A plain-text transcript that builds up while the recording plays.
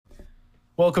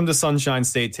Welcome to Sunshine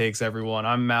State Takes, everyone.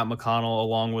 I'm Matt McConnell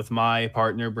along with my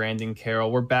partner, Brandon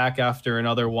Carroll. We're back after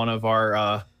another one of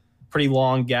our pretty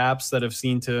long gaps that have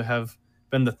seemed to have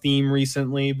been the theme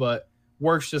recently, but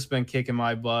work's just been kicking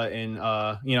my butt. And,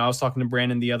 I was talking to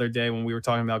Brandon the other day when we were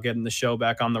talking about getting the show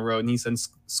back on the road, and he said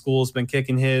school's been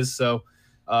kicking his. So,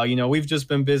 we've just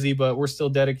been busy, but we're still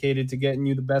dedicated to getting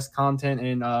you the best content.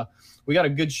 And we got a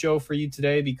good show for you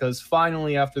today because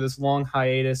finally, after this long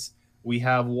hiatus, we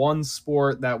have one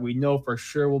sport that we know for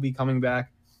sure will be coming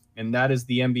back, and that is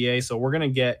the NBA. So we're going to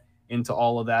get into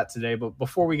all of that today. But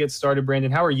before we get started,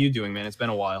 Brandon, how are you doing, man? It's been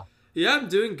a while. Yeah, I'm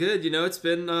doing good. It's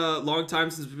been a long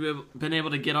time since we've been able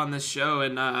to get on this show,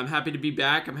 and I'm happy to be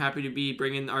back. I'm happy to be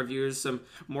bringing our viewers some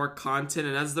more content.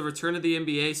 And as the return of the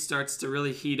NBA starts to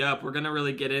really heat up, we're going to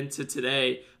really get into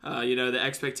today, the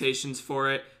expectations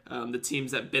for it, the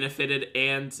teams that benefited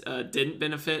and didn't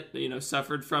benefit,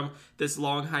 suffered from this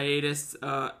long hiatus,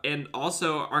 and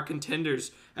also our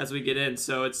contenders as we get in.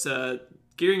 So it's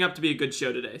gearing up to be a good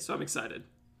show today, so I'm excited.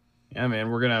 Yeah,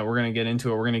 man, we're gonna get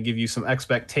into it. We're gonna give you some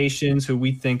expectations, who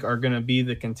we think are gonna be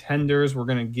the contenders. We're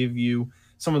gonna give you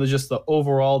some of the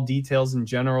overall details in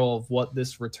general of what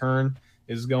this return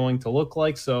is going to look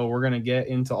like. So we're gonna get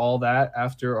into all that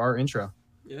after our intro.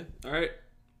 Yeah, all right.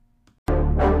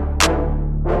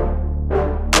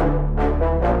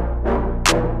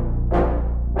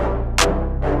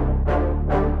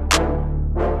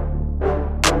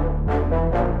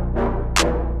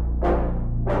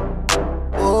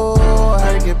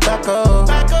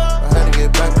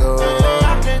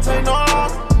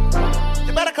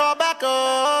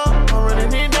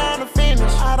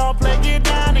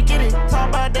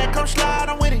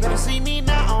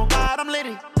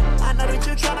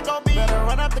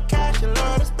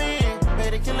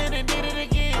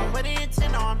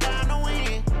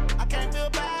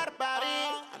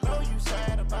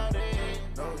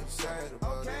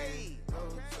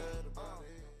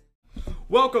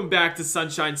 Welcome back to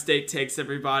Sunshine State Takes,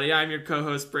 everybody. I'm your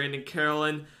co-host, Brandon Carroll.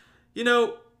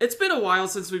 It's been a while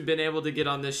since we've been able to get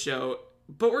on this show,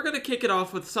 but we're going to kick it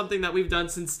off with something that we've done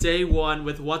since day one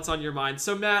with What's on Your Mind.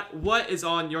 So, Matt, what is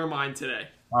on your mind today?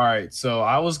 All right, so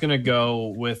I was going to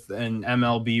go with an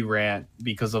MLB rant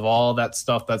because of all that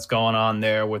stuff that's going on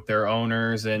there with their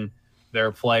owners and their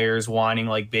players whining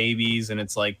like babies, and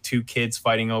it's like two kids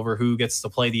fighting over who gets to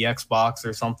play the Xbox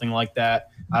or something like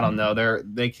that. I don't know.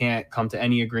 They can't come to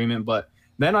any agreement. But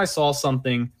then I saw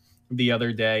something the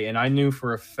other day, and I knew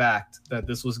for a fact that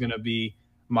this was going to be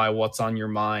my What's on Your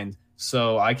Mind.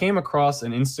 So I came across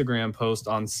an Instagram post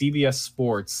on CBS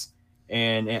Sports,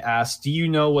 and it asked, do you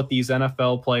know what these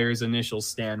NFL players' initials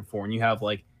stand for? And you have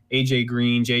like AJ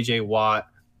Green, JJ Watt,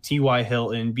 T.Y.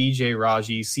 Hilton, B.J.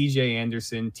 Raji, C.J.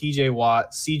 Anderson, T.J.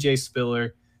 Watt, C.J.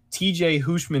 Spiller, T.J.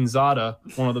 Hushmanzada,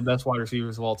 one of the best wide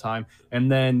receivers of all time.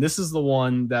 And then this is the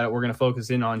one that we're going to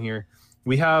focus in on here.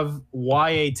 We have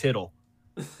Y.A. Tittle,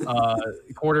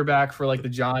 quarterback for like the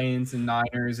Giants and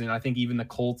Niners, and I think even the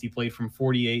Colts. He played from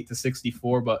 48 to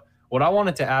 64. But what I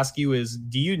wanted to ask you is,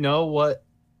 do you know what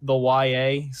the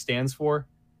Y.A. stands for?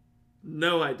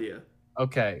 No idea.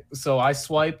 Okay, so I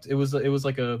swiped. It was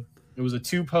like a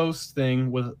two-post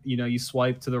thing with, you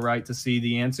swipe to the right to see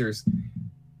the answers.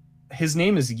 His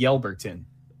name is Yelberton.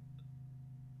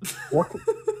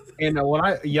 And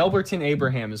Yelberton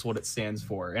Abraham is what it stands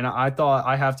for. And I thought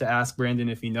I have to ask Brandon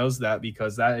if he knows that,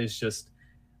 because that is just,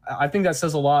 I think that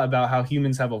says a lot about how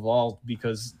humans have evolved,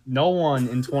 because no one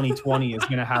in 2020 is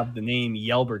going to have the name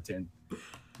Yelberton.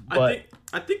 But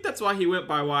I think that's why he went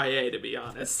by YA, to be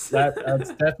honest.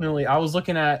 That's definitely, I was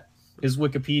looking at his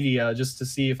Wikipedia just to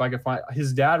see if I could find.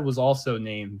 His dad was also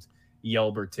named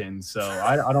Yelberton, so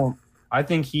I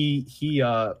think he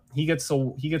gets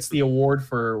the award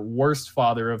for worst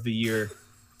father of the year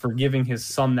for giving his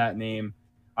son that name.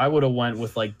 I would have went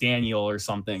with like Daniel or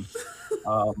something,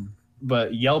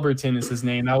 but Yelberton is his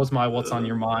name. That was my What's on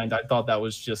Your Mind. I thought that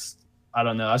was just, I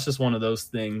don't know. That's just one of those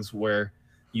things where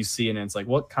you see it and it's like,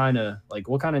 what kind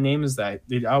of name is that?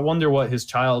 I wonder what his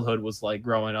childhood was like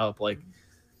growing up. Like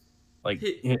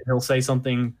he'll say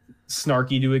something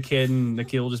snarky to a kid, and the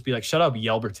kid will just be like, "Shut up,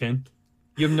 Yelberton.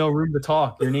 You have no room to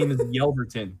talk. Your name is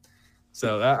Yelberton."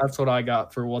 So that's what I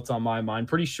got for What's on my mind.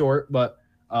 Pretty short, but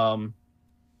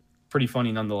pretty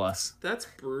funny nonetheless. That's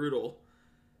brutal.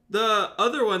 The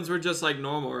other ones were just like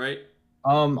normal, right?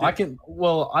 I don't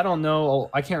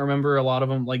know. I can't remember a lot of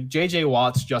them. Like J.J.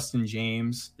 Watt's Justin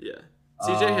James. Yeah.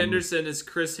 C.J. Henderson is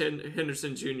Chris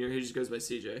Henderson Jr. He just goes by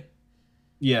C.J.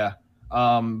 Yeah.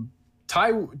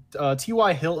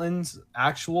 T.Y. Hilton's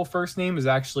actual first name is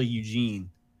actually Eugene.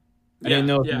 I didn't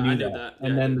know if you knew that.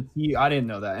 And then I didn't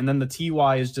know that. And then the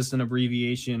T.Y. is just an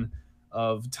abbreviation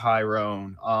of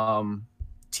Tyrone.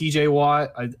 TJ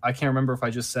Watt, I can't remember if I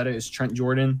just said it, is Trent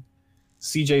Jordan.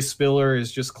 CJ Spiller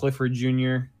is just Clifford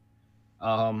Jr.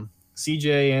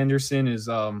 CJ Anderson is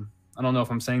I don't know if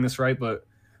I'm saying this right, but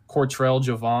Cortrell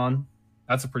Javon.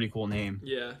 That's a pretty cool name.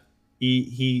 Yeah.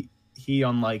 He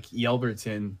unlike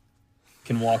Yelberton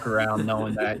can walk around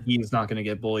knowing that he is not going to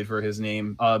get bullied for his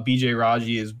name. BJ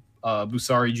Raji is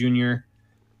Busari Jr.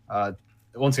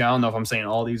 Once again, I don't know if I'm saying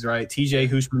all these right. TJ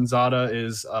Hushmanzada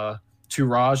is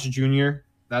Turaj Jr.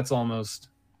 That's almost,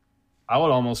 I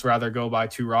would almost rather go by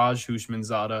Turaj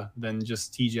Hushmanzada than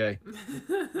just TJ.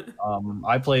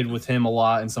 I played with him a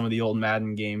lot in some of the old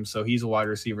Madden games, so he's a wide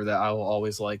receiver that I will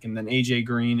always like. And then AJ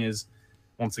Green is,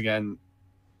 once again,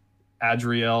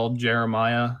 Adriel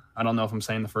Jeremiah. I don't know if I'm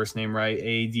saying the first name right.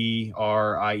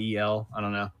 Adriel. I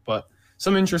don't know, but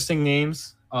some interesting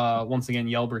names. Once again,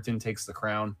 Yelberton takes the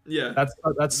crown. Yeah,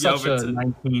 that's such a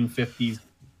 1950s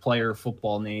player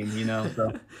football name, you know.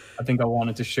 So I think I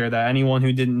wanted to share that. Anyone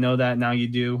who didn't know that, now you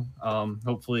do.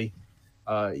 Hopefully,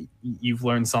 you've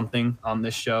learned something on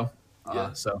this show.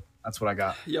 So that's what I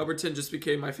got. Yelberton just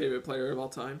became my favorite player of all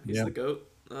time. He's the GOAT.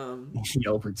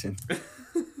 Yelberton.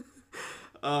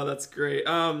 Oh, that's great.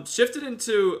 Shifted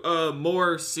into a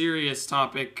more serious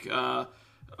topic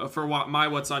for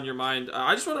what's on your mind.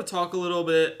 I just want to talk a little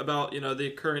bit about the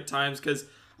current times, because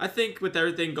I think with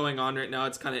everything going on right now,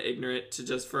 it's kind of ignorant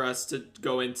for us to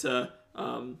go into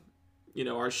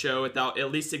our show without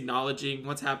at least acknowledging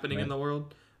what's happening in the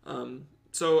world.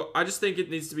 So I just think it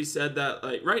needs to be said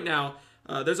that right now,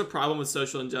 there's a problem with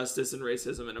social injustice and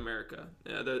racism in America.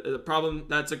 The problem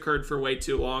that's occurred for way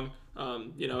too long.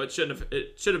 It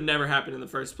should have never happened in the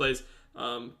first place.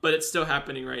 But it's still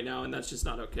happening right now, and that's just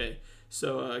not okay.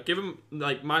 So, given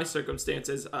my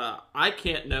circumstances, I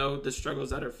can't know the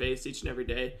struggles that are faced each and every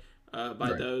day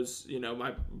by those,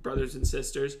 my brothers and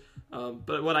sisters.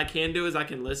 But what I can do is I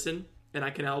can listen, and I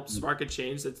can help spark a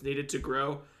change that's needed to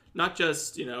grow, not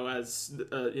just as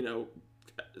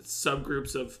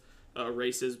subgroups of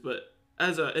races, but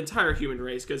as an entire human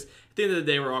race. Because at the end of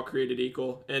the day, we're all created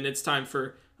equal, and it's time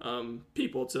for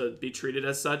people to be treated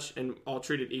as such and all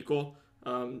treated equal,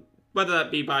 whether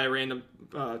that be by a random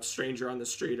stranger on the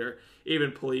street or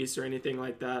even police or anything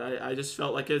like that. I just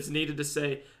felt like it's needed to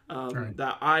say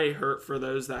that I hurt for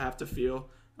those that have to feel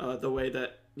the way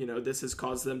that this has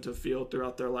caused them to feel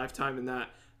throughout their lifetime, and that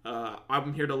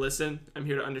I'm here to listen. I'm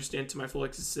here to understand to my full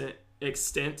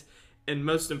extent, and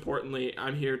most importantly,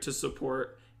 I'm here to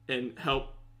support and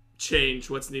help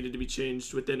change what's needed to be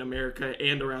changed within America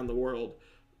and around the world,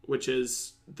 which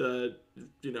is the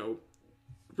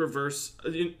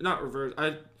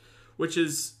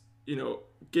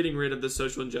getting rid of the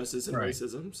social injustice and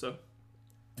racism. So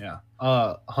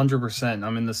 100%.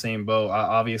 I'm in the same boat.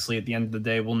 Obviously, at the end of the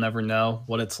day, we'll never know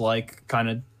what it's like kind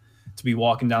of to be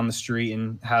walking down the street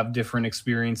and have different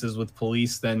experiences with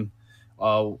police than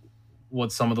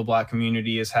what some of the Black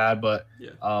community has had. But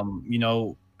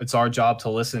it's our job to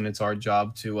listen. It's our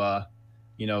job to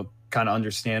kind of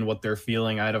understand what they're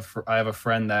feeling. I have a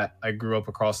friend that I grew up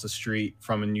across the street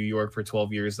from in New York for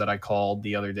 12 years that I called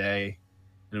the other day,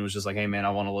 and it was just like, hey man, I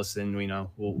want to listen.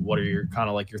 What are your kind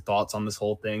of like your thoughts on this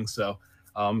whole thing? So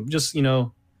just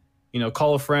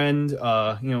call a friend,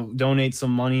 donate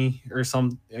some money or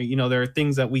some, there are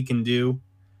things that we can do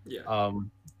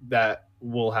that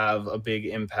will have a big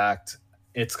impact.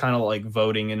 It's kind of like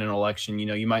voting in an election.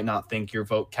 You might not think your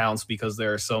vote counts because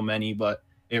there are so many, but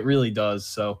it really does.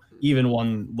 So even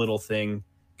one little thing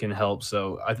can help.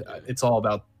 So it's all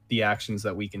about the actions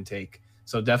that we can take.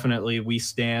 So definitely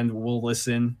we'll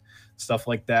listen, stuff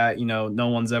like that. No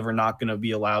one's ever not going to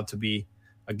be allowed to be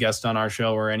a guest on our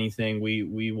show or anything.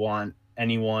 We want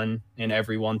anyone and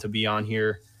everyone to be on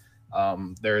here.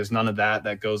 There is none of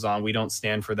that goes on. We don't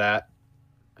stand for that.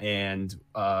 And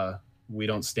we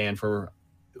don't stand for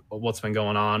what's been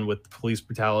going on with police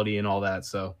brutality and all that.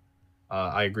 So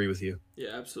I agree with you.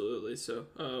 Yeah, absolutely. So,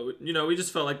 we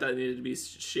just felt like that needed to be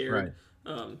shared.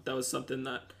 Right. That was something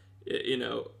that,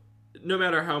 no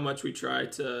matter how much we try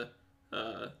to,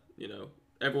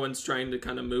 everyone's trying to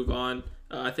kind of move on.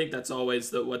 I think that's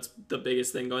always what's the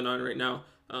biggest thing going on right now.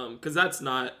 Because that's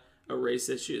not a race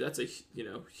issue. That's a,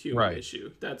 human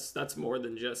issue. That's more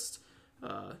than just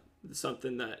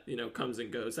something that, comes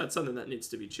and goes. That's something that needs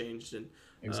to be changed. And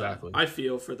exactly. I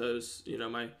feel for those,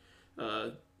 my,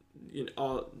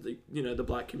 all the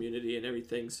Black community and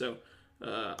everything. So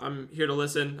I'm here to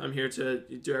listen. I'm here to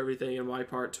do everything in my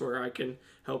part to where I can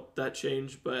help that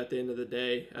change. But at the end of the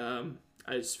day,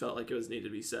 I just felt like it was needed to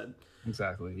be said.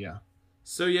 Exactly. Yeah.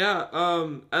 So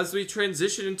as we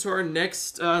transition into our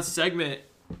next segment,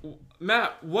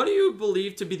 Matt, what do you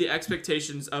believe to be the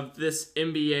expectations of this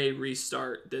NBA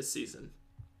restart this season?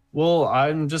 Well,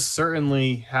 I'm just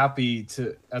certainly happy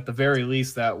to, at the very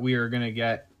least, that we are going to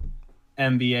get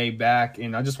NBA back.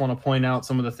 And I just want to point out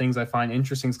some of the things I find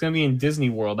interesting. It's going to be in Disney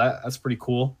World. That's pretty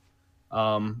cool. We're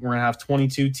going to have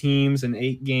 22 teams, an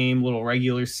 8-game little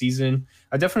regular season.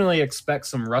 I definitely expect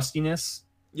some rustiness.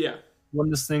 Yeah. When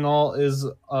this thing all is,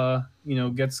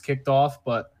 gets kicked off.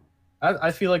 But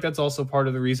I feel like that's also part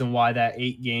of the reason why that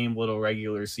 8-game little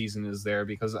regular season is there,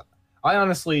 because I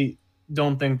honestly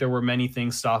don't think there were many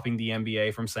things stopping the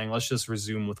NBA from saying, let's just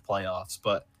resume with playoffs.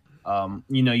 But,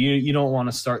 you don't want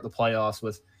to start the playoffs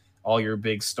with all your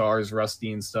big stars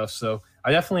rusty and stuff. So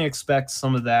I definitely expect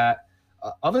some of that.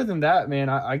 Other than that, man,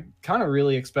 I kind of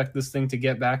really expect this thing to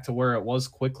get back to where it was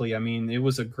quickly. I mean, it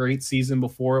was a great season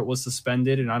before it was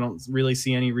suspended, and I don't really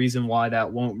see any reason why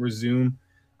that won't resume.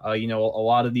 A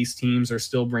lot of these teams are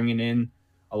still bringing in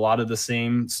a lot of the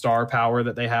same star power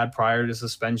that they had prior to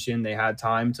suspension. They had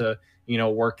time to,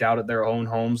 work out at their own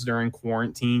homes during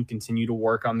quarantine, continue to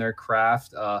work on their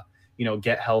craft,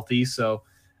 get healthy. So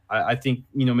I think,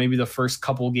 maybe the first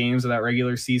couple games of that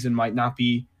regular season might not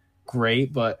be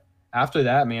great, but after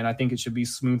that, man, I think it should be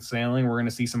smooth sailing. We're going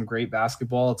to see some great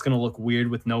basketball. It's going to look weird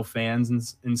with no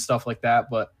fans and stuff like that.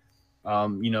 But,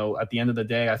 at the end of the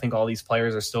day, I think all these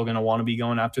players are still going to want to be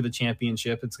going after the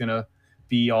championship. It's going to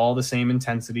be all the same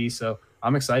intensity. So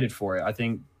I'm excited for it. I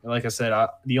think, like I said,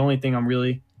 the only thing I'm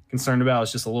really concerned about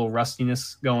is just a little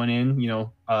rustiness going in.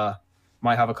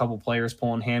 Might have a couple players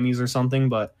pulling hammies or something,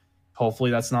 but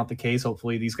hopefully that's not the case.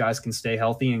 Hopefully these guys can stay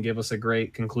healthy and give us a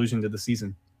great conclusion to the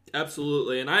season.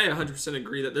 Absolutely, and I 100%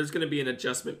 agree that there's going to be an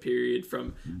adjustment period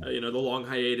from the long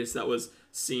hiatus that was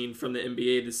seen from the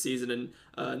NBA this season,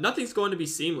 and nothing's going to be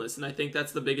seamless. And I think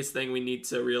that's the biggest thing we need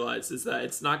to realize is that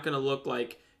it's not going to look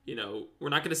like we're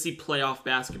not going to see playoff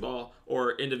basketball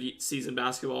or end of season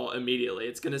basketball immediately.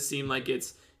 It's going to seem like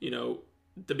it's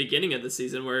the beginning of the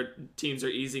season where teams are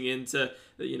easing into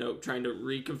trying to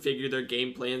reconfigure their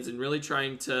game plans and really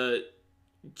trying to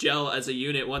gel as a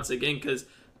unit once again, because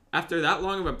after that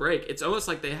long of a break, it's almost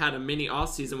like they had a mini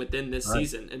off season within this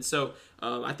season. And so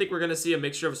I think we're going to see a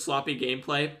mixture of sloppy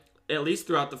gameplay, at least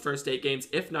throughout the first 8 games,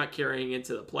 if not carrying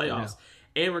into the playoffs.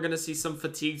 Yeah. And we're going to see some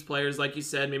fatigued players, like you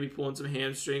said, maybe pulling some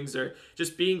hamstrings or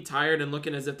just being tired and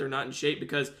looking as if they're not in shape,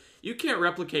 because you can't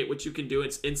replicate what you can do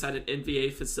inside an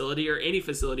NBA facility or any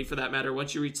facility for that matter.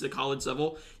 Once you reach the college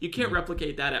level, you can't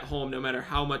replicate that at home, no matter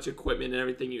how much equipment and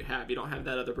everything you have. You don't have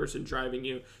that other person driving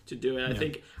you to do it.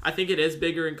 Yeah. I think it is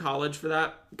bigger in college for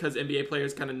that, because NBA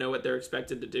players kind of know what they're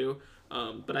expected to do.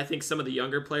 But I think some of the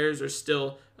younger players are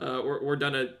still we're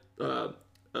done a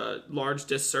large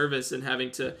disservice in having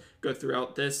to go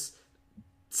throughout this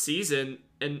season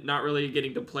and not really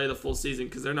getting to play the full season,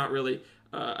 because they're not really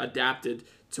adapted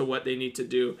to what they need to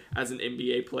do as an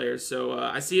NBA player. So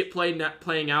I see it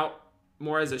playing out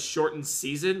more as a shortened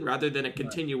season rather than a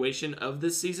continuation of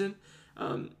this season,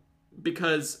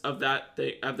 because of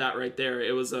that right there.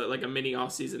 It was like a mini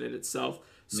off season in itself.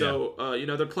 So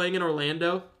they're playing in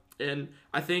Orlando, and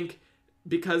I think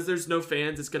because there's no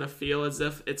fans, it's going to feel as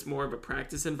if it's more of a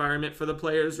practice environment for the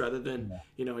players rather than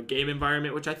a game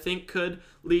environment, which I think could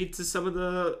lead to some of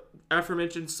the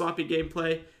aforementioned sloppy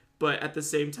gameplay. But at the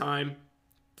same time,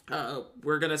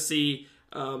 we're going to see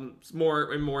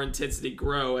more and more intensity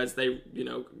grow as they,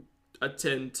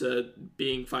 attend to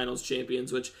being finals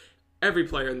champions, which every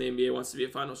player in the NBA wants to be a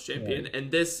finals champion. Right.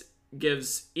 And this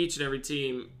gives each and every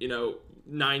team,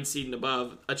 9 seed and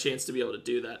above, a chance to be able to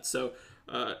do that.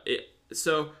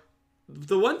 So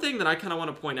the one thing that I kind of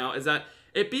want to point out is that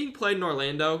it being played in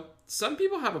Orlando, some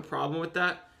people have a problem with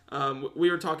that. We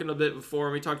were talking a bit before,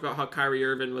 and we talked about how Kyrie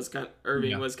Irving was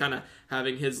kind of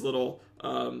having his little.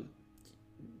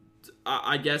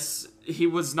 I guess he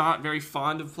was not very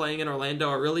fond of playing in Orlando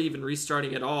or really even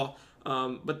restarting at all.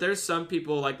 But there's some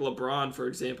people like LeBron, for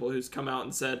example, who's come out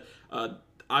and said,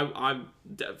 "I'm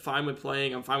fine with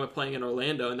playing. I'm fine with playing in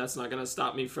Orlando, and that's not going to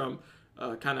stop me from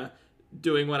kind of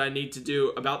doing what I need to do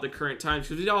about the current times."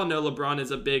 Because we all know LeBron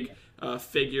is a big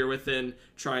figure within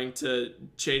trying to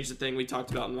change the thing we talked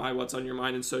about in my What's on Your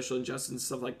Mind and social injustice and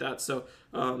stuff like that. So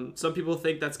some people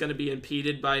think that's going to be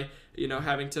impeded by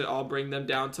having to all bring them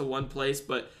down to one place.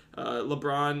 But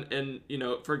LeBron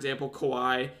and for example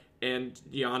Kawhi and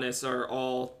Giannis are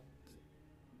all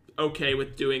okay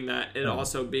with doing that, and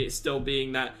also still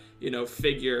being that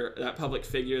figure, that public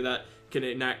figure that can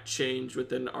enact change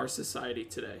within our society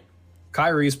today.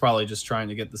 Kyrie's probably just trying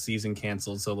to get the season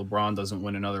canceled so LeBron doesn't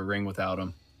win another ring without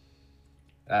him.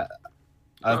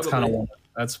 That's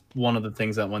one of the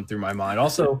things that went through my mind.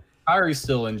 Also, Kyrie's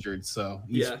still injured, so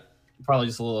he's probably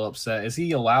just a little upset. Is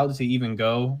he allowed to even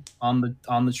go on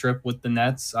the trip with the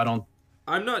Nets?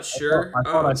 I'm not sure. I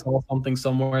thought I saw something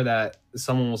somewhere that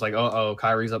someone was like, "Oh,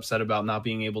 Kyrie's upset about not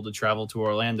being able to travel to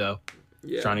Orlando,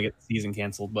 trying to get the season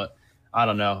canceled." But I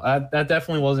don't know. That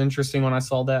definitely was interesting when I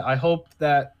saw that. I hope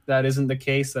that isn't the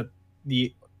case.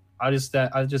 I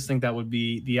just think that would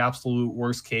be the absolute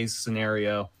worst case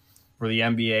scenario for the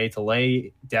NBA to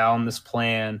lay down this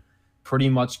plan, pretty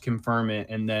much confirm it,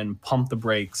 and then pump the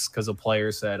brakes because a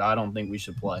player said, "I don't think we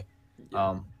should play."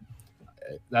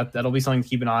 That'll be something to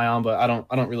keep an eye on, but I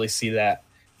don't really see that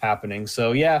happening.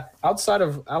 So yeah, outside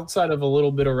of a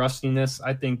little bit of rustiness,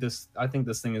 I think this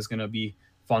thing is going to be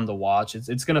fun to watch.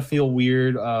 It's going to feel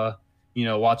weird,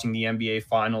 watching the NBA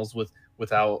finals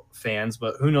without fans,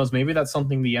 but who knows? Maybe that's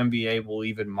something the NBA will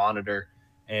even monitor,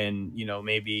 and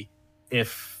maybe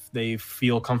if they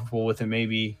feel comfortable with it,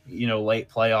 maybe late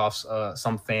playoffs,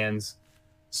 some fans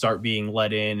start being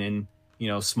let in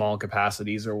small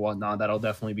capacities or whatnot. That'll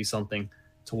definitely be something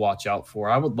to watch out for.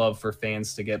 I would love for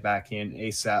fans to get back in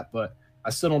ASAP, but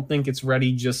I still don't think it's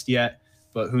ready just yet.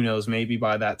 But who knows? Maybe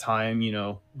by that time,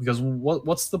 because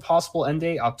what's the possible end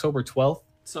date? October 12th?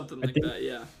 Something like that,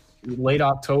 yeah. Late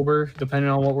October,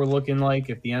 depending on what we're looking like.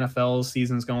 If the NFL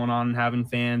season's going on and having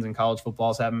fans, and college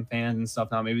football's having fans and stuff,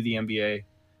 now maybe the NBA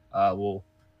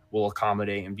will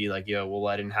accommodate and be like, "Yo, we'll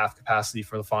let in half capacity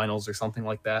for the finals," or something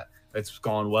like that. It's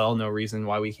gone well. No reason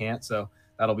why we can't. So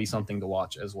that'll be something to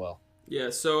watch as well. Yeah.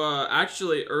 So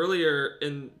actually, earlier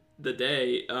in the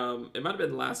day, it might have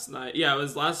been last night. Yeah, it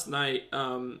was last night.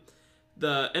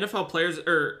 The NFL players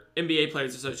or NBA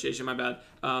Players Association, my bad,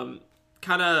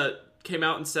 kind of came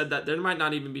out and said that there might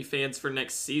not even be fans for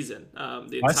next season.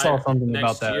 I saw something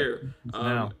about that year.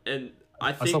 And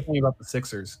I think I saw something about the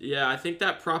Sixers. Yeah, I think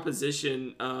that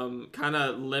proposition kind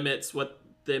of limits what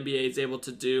the NBA is able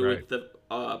to do with the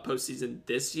postseason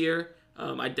this year.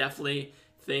 I definitely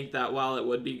think that while it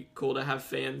would be cool to have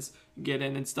fans get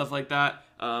in and stuff like that,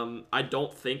 I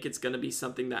don't think it's going to be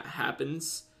something that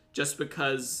happens just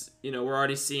because, we're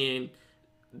already seeing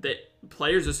the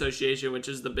Players Association, which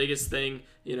is the biggest thing,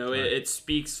 it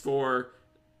speaks for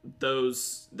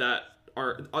those that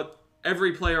are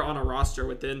every player on a roster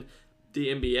within the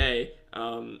NBA.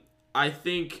 I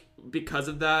think because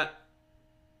of that,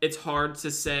 it's hard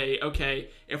to say, okay,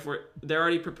 if they're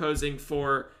already proposing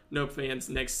for no fans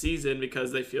next season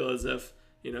because they feel as if,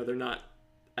 they're not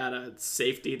at a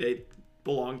safety they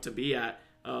belong to be at.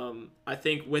 I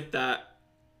think with that,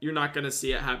 you're not going to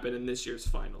see it happen in this year's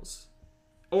finals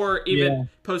or even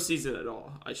postseason at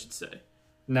all, I should say.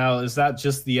 Now, is that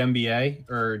just the NBA,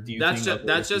 or do you think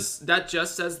that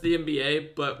just says the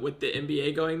NBA? But with the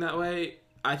NBA going that way,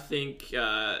 I think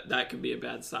that could be a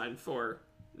bad sign for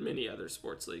many other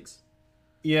sports leagues.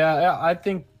 Yeah, I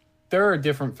think there are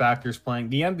different factors playing.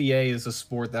 The NBA is a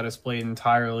sport that is played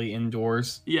entirely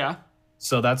indoors. Yeah.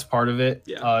 So that's part of it.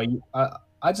 Yeah.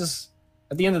 I just,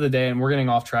 at the end of the day, and we're getting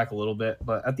off track a little bit,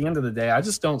 but at the end of the day, I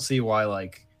just don't see why,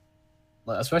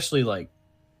 especially like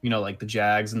the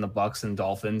Jags and the Bucks and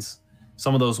Dolphins,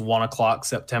 some of those 1:00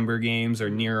 September games are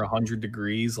near 100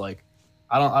 degrees. Like,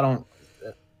 I don't.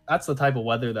 That's the type of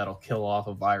weather that'll kill off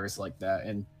a virus like that.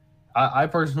 And I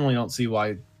personally don't see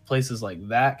why places like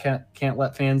that can't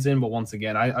let fans in. But once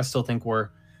again, I still think we're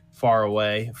far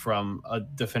away from a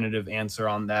definitive answer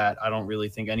on that. I don't really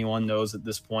think anyone knows at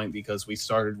this point because we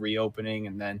started reopening,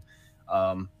 and then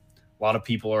a lot of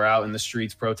people are out in the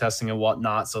streets protesting and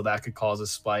whatnot, so that could cause a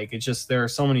spike. It's just there are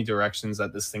so many directions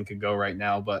that this thing could go right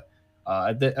now. But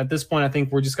at this point, I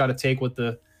think we're just got to take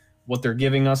what they're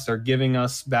giving us. They're giving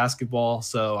us basketball,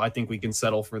 so I think we can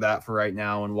settle for that for right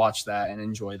now and watch that and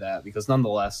enjoy that because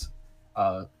nonetheless,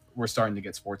 we're starting to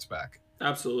get sports back.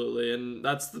 Absolutely, and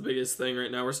that's the biggest thing right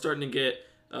now. We're starting to get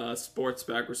sports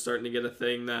back. We're starting to get a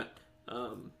thing that,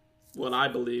 what I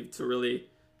believe, to really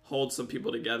hold some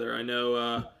people together. I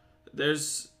know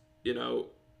there's,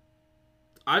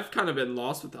 I've kind of been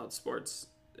lost without sports,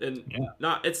 and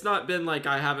it's not been like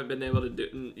I haven't been able to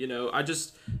do.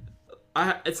 It's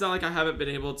not like I haven't been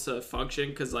able to function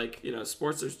because,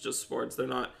 sports are just sports. They're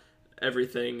not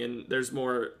everything, and there's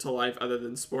more to life other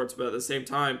than sports. But at the same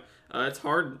time, it's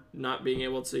hard not being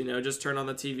able to, just turn on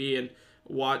the TV and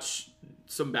watch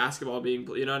some basketball being,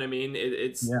 you know what I mean?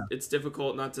 It's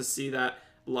difficult not to see that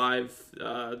live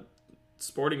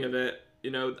sporting event.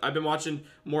 I've been watching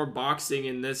more boxing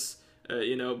in this,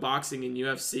 boxing and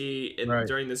UFC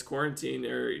during this quarantine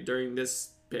or during this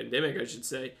pandemic, I should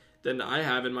say, than I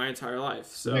have in my entire life.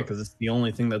 So yeah, because it's the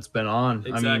only thing that's been on.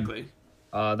 Exactly.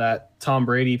 That Tom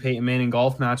Brady Peyton Manning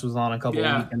golf match was on a couple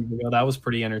of weekends ago. That was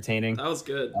pretty entertaining. That was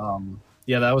good.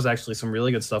 That was actually some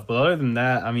really good stuff. But other than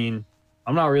that,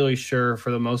 I'm not really sure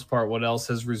for the most part what else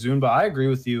has resumed, but I agree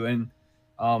with you. And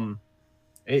um,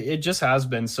 it just has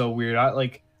been so weird.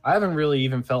 I haven't really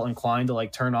even felt inclined to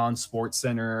like turn on Sports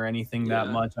Center or anything that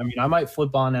Yeah. much. I mean, I might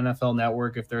flip on NFL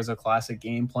Network if there's a classic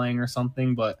game playing or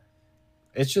something, but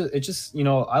it's just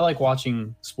I like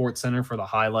watching Sports Center for the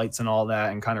highlights and all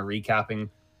that and kind of recapping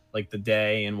like the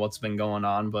day and what's been going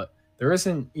on. But there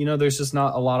isn't, there's just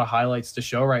not a lot of highlights to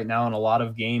show right now and a lot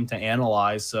of game to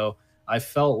analyze. So I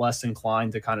felt less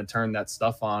inclined to kind of turn that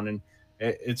stuff on. And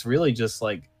it's really just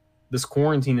like this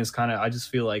quarantine is I just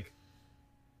feel like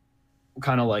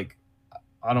kind of like,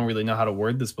 I don't really know how to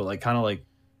word this, but like kind of like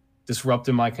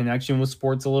disrupted my connection with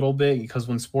sports a little bit, because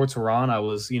when sports were on, I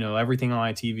was, everything on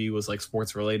my TV was like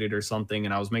sports related or something,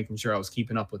 and I was making sure I was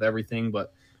keeping up with everything.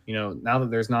 But, now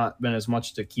that there's not been as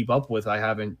much to keep up with, I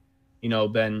haven't,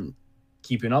 been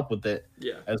keeping up with it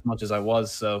Yeah. as much as I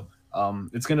was. So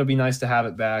it's going to be nice to have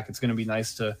it back. It's going to be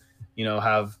nice to,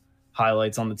 have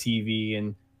highlights on the TV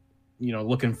and,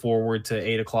 looking forward to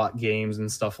 8 o'clock games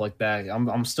and stuff like that.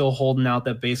 I'm still holding out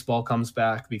that baseball comes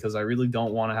back, because I really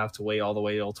don't want to have to wait all the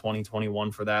way till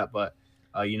 2021 for that. But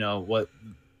what,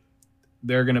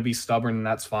 they're going to be stubborn, and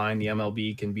that's fine. The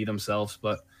MLB can be themselves,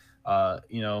 but we're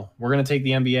going to take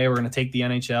the NBA, we're going to take the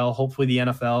NHL, hopefully the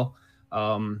NFL.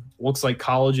 Looks like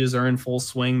colleges are in full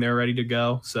swing; they're ready to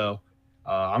go. So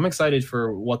I'm excited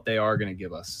for what they are going to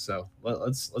give us. So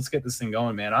let's get this thing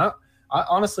going, man. I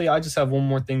honestly, I just have one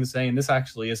more thing to say, and this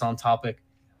actually is on topic.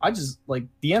 I just like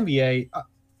the NBA.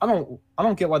 I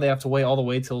don't get why they have to wait all the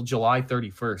way till July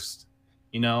 31st.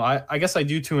 I guess I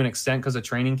do to an extent because of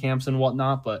training camps and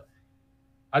whatnot, but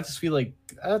I just feel like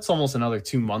that's almost another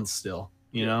 2 months still.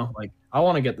 Like I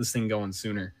want to get this thing going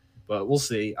sooner, but we'll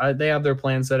see. They have their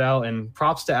plan set out, and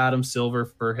props to Adam Silver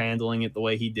for handling it the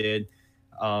way he did.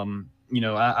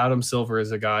 Adam Silver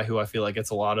is a guy who I feel like gets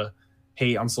a lot of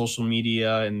hate on social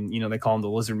media, and they call him the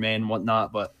Lizard Man and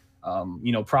whatnot. But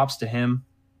props to him,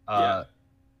 Yeah.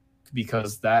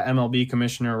 because that MLB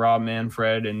commissioner Rob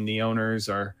Manfred and the owners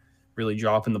are really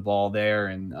dropping the ball there.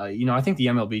 And I think the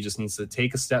MLB just needs to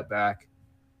take a step back,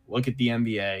 look at the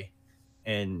NBA,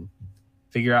 and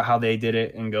figure out how they did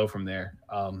it and go from there.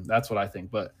 That's what I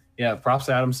think. But yeah, props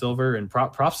to Adam Silver, and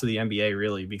props to the NBA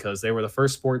really, because they were the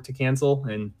first sport to cancel,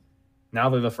 and now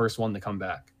they're the first one to come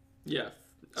back. Yeah.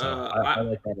 So I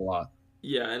like that a lot.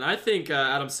 Yeah, and I think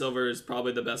Adam Silver is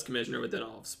probably the best commissioner within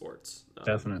all of sports.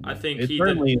 Definitely. I think it he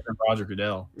certainly did. isn't Roger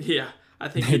Goodell. Yeah, I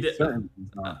think he did. Certainly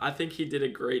is not. I think he did a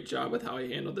great job with how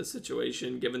he handled this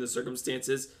situation, given the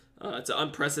circumstances. It's an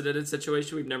unprecedented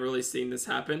situation. We've never really seen this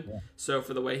happen. Yeah. So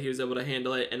for the way he was able to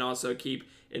handle it, and also keep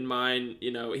in mind,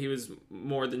 he was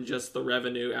more than just the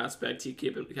revenue aspect. He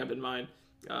kept in mind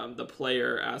the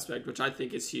player aspect, which I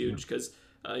think is huge, because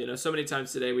so many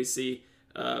times today we see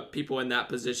people in that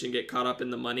position get caught up in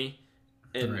the money,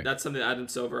 and Right. that's something that Adam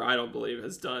Silver, I don't believe,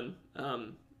 has done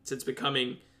since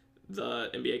becoming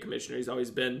the NBA commissioner. He's always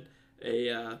been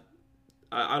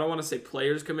I don't want to say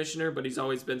players commissioner, but he's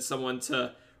always been someone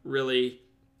to really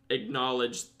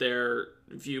acknowledge their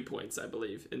viewpoints, I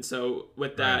believe. And so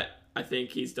with that, Right. I think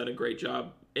he's done a great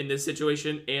job in this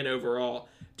situation and overall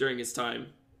during his time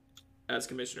as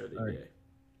commissioner of the Right. NBA.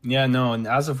 Yeah, no, and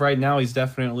as of right now, he's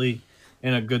definitely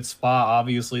in a good spot.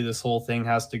 Obviously, this whole thing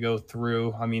has to go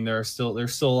through. I mean, there's still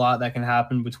a lot that can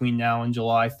happen between now and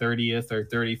July 30th or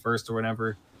 31st or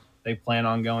whenever they plan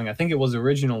on going. I think it was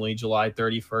originally July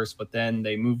 31st, but then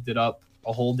they moved it up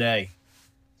a whole day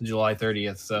to July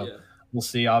 30th. So Yeah. we'll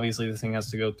see. Obviously, this thing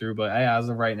has to go through, but hey, as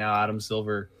of right now, Adam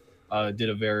Silver did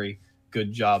a very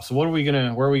good job. So where are we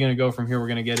gonna go from here? We're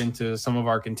gonna get into some of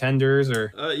our contenders,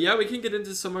 or Yeah, we can get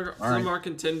into some of right. our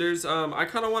contenders. I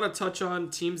kind of want to touch on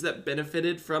teams that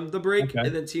benefited from the break, Okay.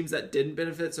 and then teams that didn't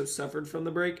benefit, so suffered from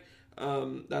the break.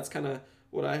 That's kind of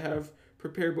what I have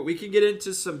prepared. But we can get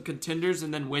into some contenders,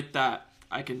 and then with that,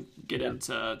 I can get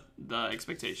into the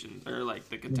expectation, or like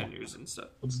the contenders and stuff.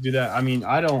 let's do that. I mean,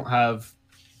 I don't have,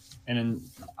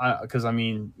 because I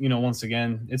mean, once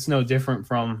again, it's no different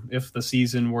from if the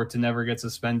season were to never get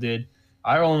suspended.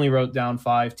 I only wrote down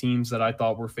 5 teams that I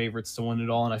thought were favorites to win it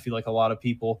all, and I feel like a lot of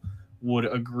people would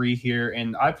agree here.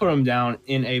 And I put them down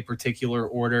in a particular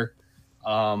order.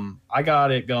 I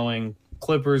got it going: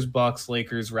 Clippers, Bucks,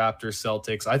 Lakers, Raptors,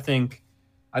 Celtics. I think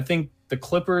the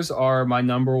Clippers are my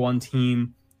number one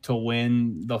team to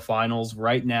win the finals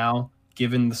right now,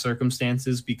 given the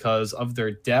circumstances, because of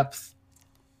their depth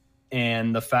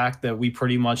and the fact that we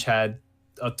pretty much had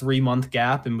a 3-month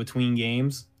gap in between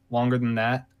games, longer than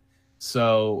that.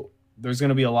 So there's going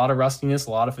to be a lot of rustiness,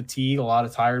 a lot of fatigue, a lot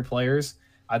of tired players.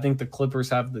 I think the Clippers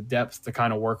have the depth to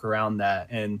kind of work around that.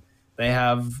 And They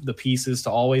have the pieces to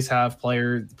always have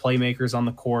playmakers on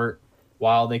the court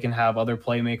while they can have other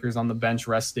playmakers on the bench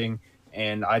resting.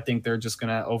 And I think they're just going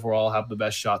to overall have the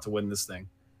best shot to win this thing.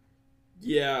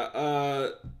 Yeah,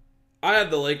 I have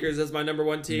the Lakers as my number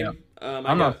one team.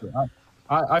 Yeah.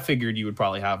 I figured you would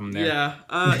probably have them there.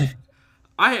 Yeah.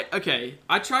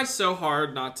 I try so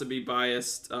hard not to be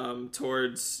biased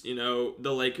towards, the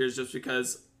Lakers just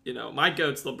because, my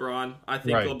GOAT's LeBron. I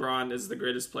think LeBron is the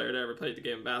greatest player to ever play the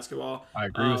game of basketball. I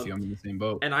agree with you. I'm in the same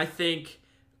boat. And I think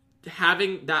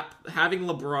having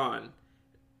LeBron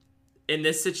in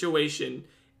this situation,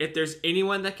 if there's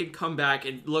anyone that can come back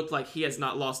and look like he has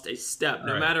not lost a step,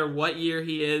 no matter what year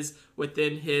he is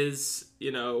within his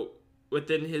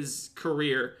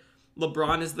career,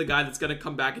 LeBron is the guy that's going to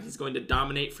come back and he's going to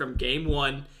dominate from game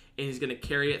one, and he's going to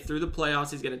carry it through the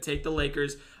playoffs. He's going to take the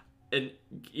Lakers and,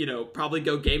 probably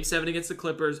go game 7 against the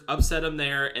Clippers, upset them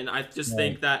there. And I just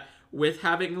think that with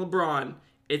having LeBron,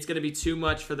 it's going to be too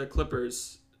much for the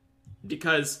Clippers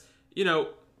because,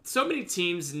 so many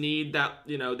teams need that,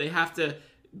 they have to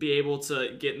be able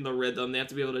to get in the rhythm. They have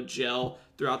to be able to gel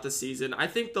throughout the season. I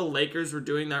think the Lakers were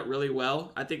doing that really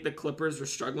well. I think the Clippers were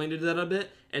struggling to do that a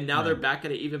bit, and now they're back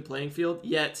at an even playing field.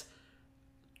 Yet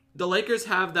the Lakers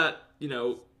have that,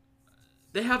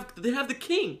 they have the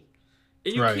king.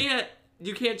 And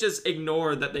you can't just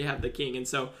ignore that they have the king. And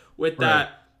so with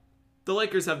that, the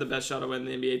Lakers have the best shot to win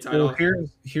the NBA title. Well,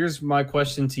 here's my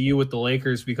question to you with the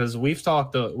Lakers, because we've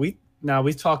talked a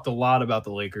lot about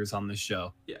the Lakers on this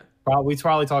show. Yeah. We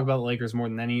probably talk about the Lakers more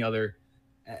than any other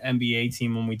NBA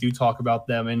team when we do talk about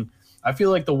them. And I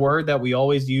feel like the word that we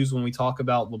always use when we talk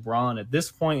about LeBron at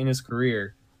this point in his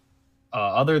career,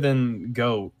 other than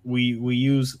GOAT, we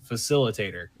use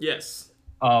facilitator. Yes.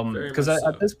 Because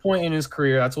at this point in his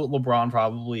career, that's what LeBron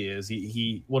probably is.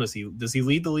 He what is he? Does he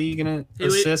lead the league in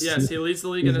assists? Yes, he leads the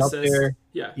league in assists.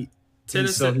 Yeah, 10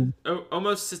 assists,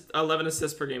 almost 11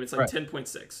 assists per game. It's like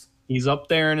 10.6. He's up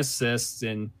there in assists,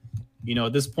 and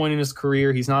at this point in his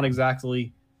career, he's not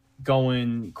exactly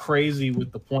going crazy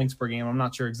with the points per game. I'm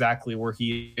not sure exactly where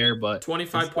he is, but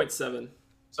 25.7.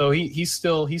 So he's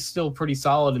still pretty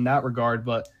solid in that regard.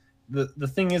 But the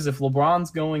thing is, if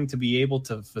LeBron's going to be able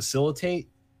to facilitate,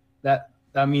 that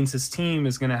means his team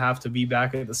is going to have to be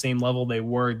back at the same level they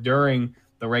were during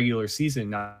the regular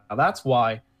season. Now that's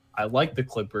why I like the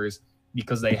Clippers,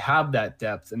 because they have that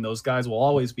depth, and those guys will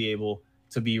always be able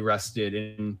to be rested.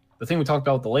 And the thing we talked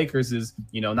about with the Lakers is,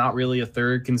 not really a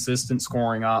third consistent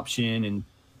scoring option. And,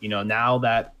 now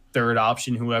that third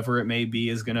option, whoever it may be,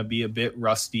 is going to be a bit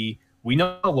rusty. We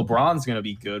know LeBron's going to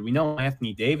be good. We know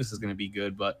Anthony Davis is going to be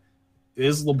good, but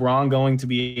is LeBron going to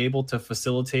be able to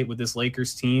facilitate with this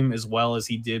Lakers team as well as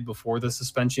he did before the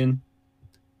suspension?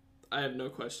 I have no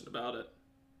question about it.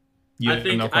 I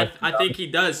think he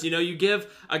does. You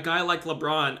give a guy like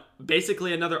LeBron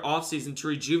basically another offseason to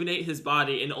rejuvenate his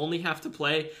body and only have to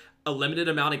play a limited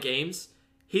amount of games.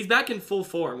 He's back in full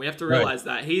form. We have to realize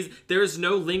that. There's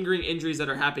no lingering injuries that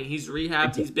are happening. He's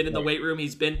rehabbed. He's been in the weight room.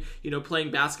 He's been,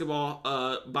 playing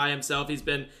basketball by himself. He's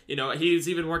been, he's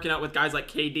even working out with guys like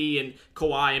KD and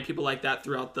Kawhi and people like that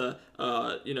throughout the,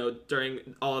 during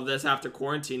all of this after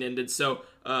quarantine ended. So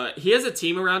he has a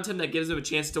team around him that gives him a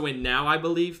chance to win now, I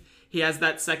believe. He has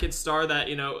that second star that,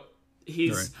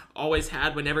 he's always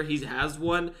had whenever he has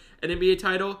won an NBA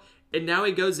title. And now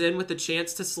he goes in with the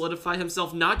chance to solidify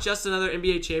himself, not just another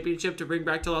NBA championship to bring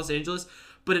back to Los Angeles,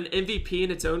 but an MVP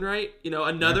in its own right.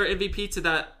 Another MVP to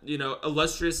that,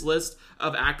 illustrious list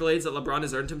of accolades that LeBron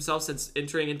has earned himself since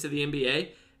entering into the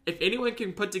NBA. If anyone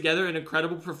can put together an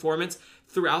incredible performance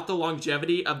throughout the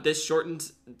longevity of this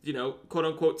shortened, quote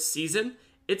unquote season,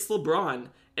 it's LeBron.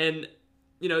 And,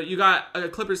 you got a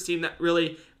Clippers team that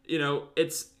really,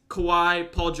 it's Kawhi,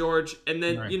 Paul George, and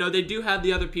then, they do have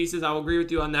the other pieces. I will agree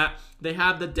with you on that. They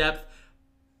have the depth.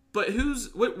 But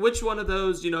which one of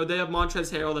those, they have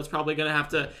Montrezl Harrell that's probably going to have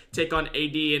to take on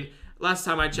AD. And last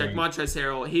time I checked, Montrezl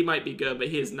Harrell, he might be good, but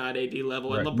he is not AD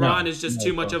level. And LeBron is just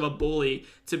too much of a bully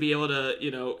to be able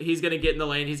to, he's going to get in the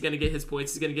lane. He's going to get his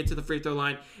points. He's going to get to the free throw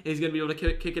line. And he's going to be able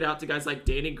to kick it out to guys like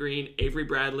Danny Green, Avery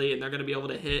Bradley, and they're going to be able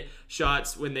to hit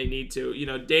shots when they need to.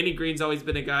 Danny Green's always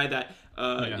been a guy that,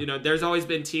 there's always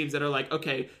been teams that are like,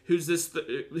 okay, who's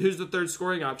the third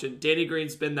scoring option? Danny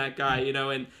Green's been that guy,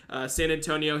 and San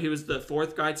Antonio, he was the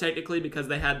fourth guy technically because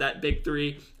they had that big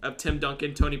three of Tim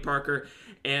Duncan, Tony Parker,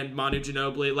 and Manu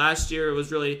Ginobili. Last year it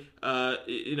was really,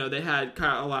 they had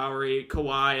Kyle Lowry,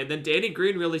 Kawhi, and then Danny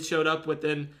Green really showed up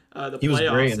within the He was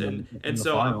great playoffs, in and the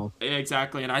so finals.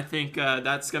 exactly, and I think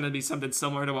that's going to be something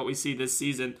similar to what we see this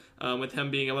season with him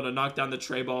being able to knock down the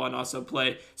tray ball and also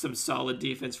play some solid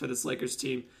defense for this Lakers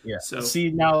team. Yeah. So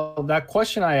See, now that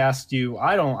question I asked you,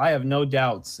 I have no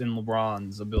doubts in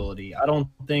LeBron's ability. I don't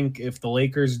think if the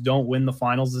Lakers don't win the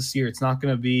finals this year, it's not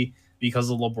going to be because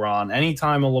of LeBron.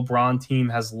 Anytime a LeBron team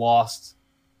has lost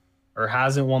or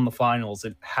hasn't won the finals,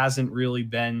 it hasn't really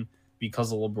been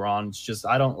because of LeBron. It's just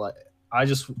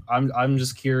I'm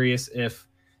just curious if,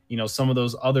 some of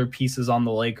those other pieces on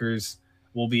the Lakers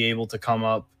will be able to come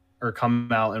out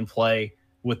and play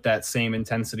with that same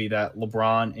intensity that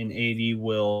LeBron and AD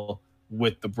will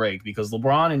with the break, because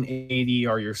LeBron and AD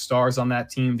are your stars on that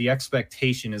team. The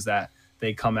expectation is that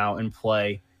they come out and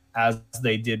play as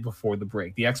they did before the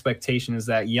break. The expectation is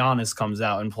that Giannis comes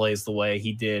out and plays the way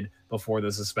he did before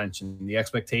the suspension. The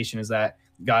expectation is that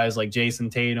guys like Jason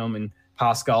Tatum and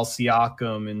Pascal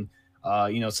Siakam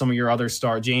and some of your other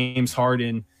stars, James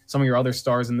Harden, some of your other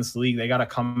stars in this league, they got to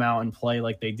come out and play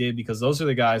like they did, because those are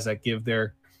the guys that give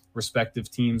their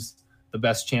respective teams the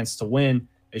best chance to win.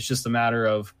 It's just a matter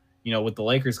of, with the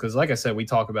Lakers, because like I said, we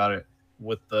talk about it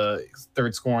with the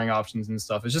third scoring options and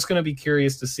stuff. It's just going to be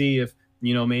curious to see if,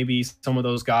 maybe some of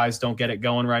those guys don't get it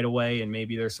going right away, and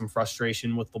maybe there's some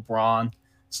frustration with LeBron,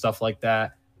 stuff like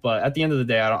that. But at the end of the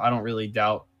day, I don't really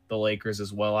doubt the Lakers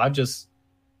as well. I've just,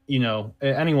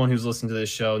 anyone who's listened to this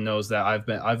show knows that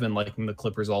I've been liking the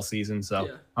Clippers all season, so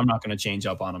yeah. I'm not going to change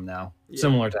up on them now. Yeah.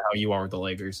 Similar to how you are with the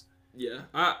Lakers. Yeah,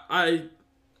 I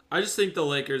just think the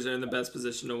Lakers are in the best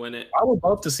position to win it. I would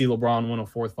love to see LeBron win a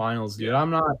fourth finals, dude. Yeah.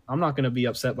 I'm not going to be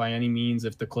upset by any means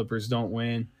if the Clippers don't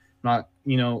win.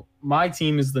 My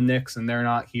team is the Knicks and they're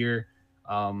not here.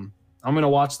 I'm going to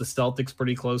watch the Celtics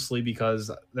pretty closely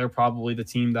because they're probably the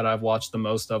team that I've watched the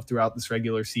most of throughout this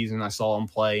regular season. I saw them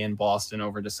play in Boston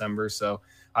over December, so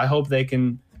I hope they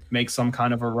can make some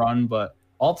kind of a run, but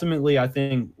ultimately, I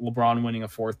think LeBron winning a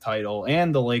fourth title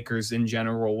and the Lakers in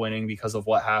general winning because of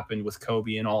what happened with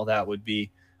Kobe and all that would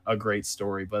be a great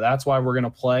story. But that's why we're going to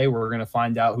play. We're going to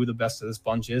find out who the best of this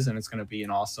bunch is, and it's going to be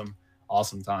an awesome,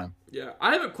 awesome time. Yeah,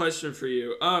 I have a question for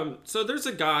you. So there's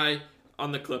a guy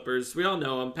on the Clippers. We all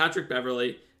know him, Patrick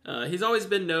Beverley. He's always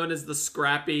been known as the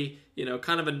scrappy,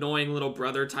 kind of annoying little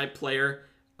brother type player.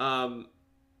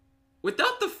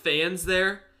 Without the fans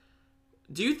there,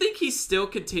 do you think he still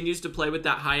continues to play with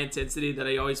that high intensity that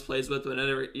he always plays with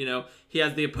whenever, he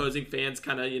has the opposing fans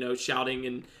kind of, shouting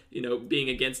and, being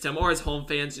against him, or his home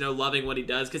fans, loving what he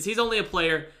does? Because he's only a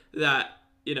player that,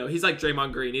 he's like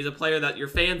Draymond Green. He's a player that your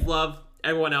fans love.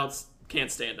 Everyone else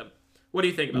can't stand him. What do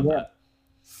you think about that?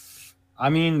 I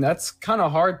mean, that's kind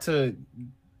of hard to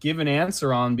give an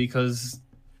answer on, because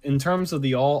in terms of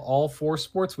the all four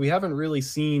sports, we haven't really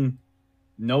seen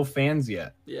no fans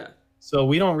yet. Yeah. So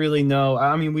we don't really know.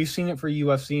 I mean, we've seen it for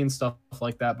UFC and stuff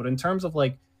like that, but in terms of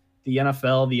like the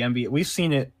NFL, the NBA, we've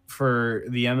seen it for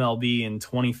the MLB in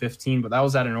 2015, but that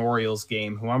was at an Orioles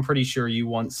game, who I'm pretty sure you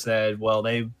once said, well,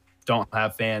 they don't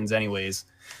have fans anyways.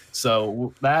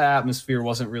 So that atmosphere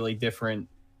wasn't really different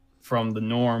from the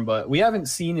norm, but we haven't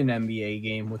seen an NBA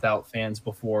game without fans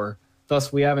before.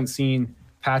 Thus, we haven't seen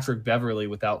Patrick Beverley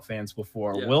without fans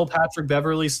before. Yeah. Will Patrick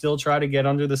Beverley still try to get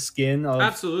under the skin of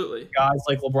absolutely guys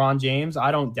like LeBron James?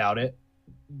 I don't doubt it.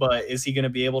 But is he going to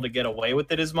be able to get away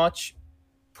with it as much?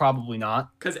 Probably not.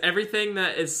 Because everything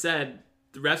that is said,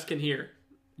 the refs can hear.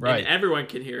 Right. And everyone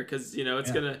can hear, because,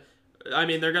 it's going to – I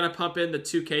mean, they're going to pump in the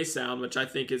 2K sound, which I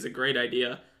think is a great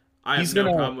idea. I have no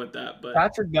problem with that. But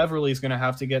Patrick Beverley is going to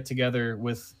have to get together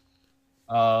with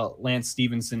Lance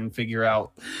Stevenson and figure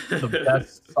out the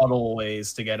best subtle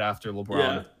ways to get after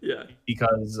LeBron. Yeah.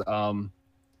 Because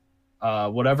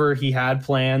whatever he had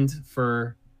planned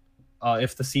for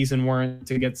if the season weren't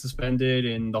to get suspended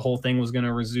and the whole thing was going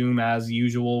to resume as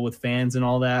usual with fans and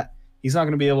all that, he's not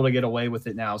going to be able to get away with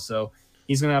it now. So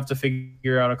he's going to have to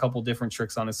figure out a couple different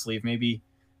tricks on his sleeve. Maybe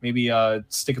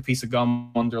stick a piece of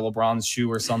gum under LeBron's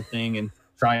shoe or something and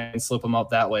try and slip him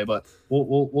up that way. But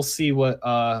we'll see what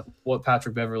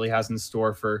Patrick Beverley has in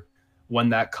store for when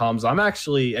that comes. I'm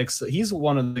actually he's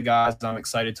one of the guys I'm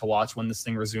excited to watch when this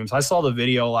thing resumes. I saw the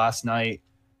video last night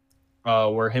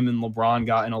where him and LeBron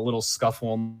got in a little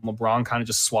scuffle and LeBron kind of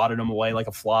just swatted him away like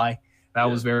a fly. That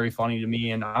was very funny to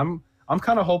me, and I'm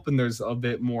kind of hoping there's a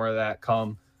bit more of that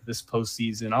come this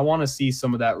postseason. I want to see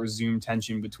some of that resumed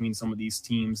tension between some of these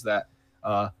teams that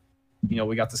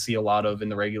we got to see a lot of in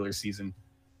the regular season.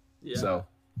 Yeah. So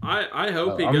I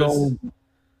hope he goes.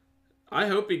 I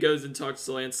hope he goes and talks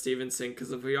to Lance Stevenson,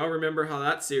 because if we all remember how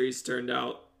that series turned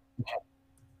out,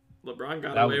 LeBron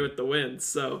got away with the win.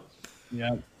 So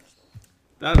yeah.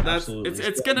 That's Absolutely.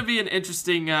 it's going to be an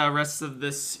interesting rest of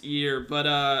this year.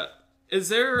 But is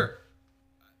there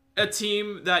a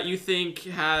team that you think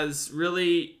has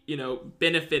really,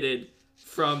 benefited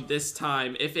from this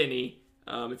time, if any?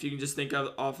 If you can just think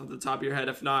of off of the top of your head.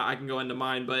 If not, I can go into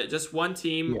mine. But just one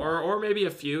team, or maybe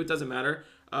a few, it doesn't matter,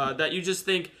 that you just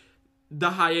think the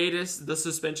hiatus, the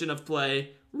suspension of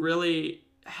play, really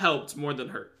helped more than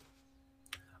hurt.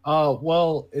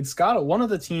 Well, it's got one of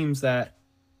the teams that,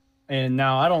 and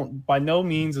now I don't, by no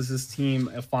means is this team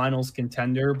a finals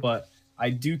contender, but I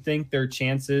do think their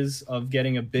chances of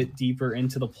getting a bit deeper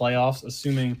into the playoffs,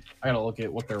 assuming, I got to look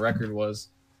at what their record was,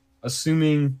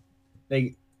 assuming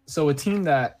so a team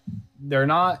that they're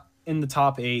not in the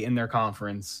top 8 in their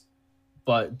conference,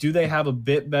 but do they have a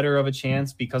bit better of a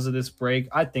chance because of this break?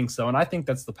 I think so. And I think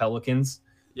that's the Pelicans.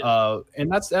 Yeah. And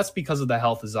that's because of the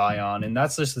health of Zion. And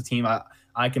that's just the team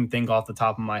I can think off the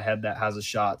top of my head that has a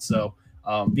shot. So,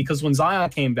 because when Zion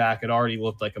came back, it already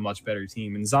looked like a much better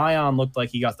team. And Zion looked like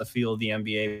he got the feel of the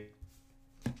NBA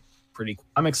pretty cool.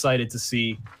 I'm excited to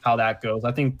see how that goes.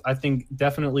 I think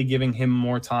definitely giving him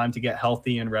more time to get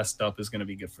healthy and rest up is going to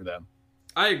be good for them.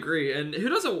 I agree. And who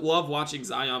doesn't love watching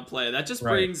Zion play? That just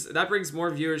brings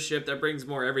more viewership, that brings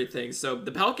more everything. So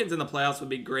the Pelicans in the playoffs would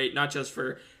be great, not just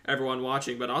for everyone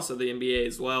watching, but also the NBA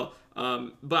as well.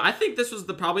 But I think this was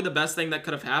probably the best thing that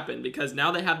could have happened, because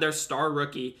now they have their star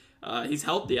rookie. He's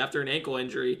healthy after an ankle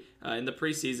injury in the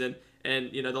preseason.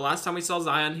 And, the last time we saw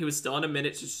Zion, he was still in a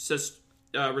minute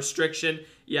restriction,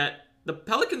 yet the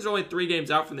Pelicans are only 3 games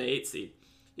out from the 8th seed.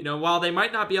 While they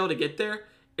might not be able to get there,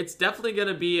 it's definitely going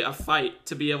to be a fight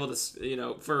to be able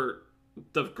to, for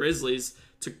the Grizzlies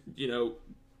to,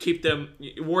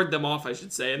 ward them off, I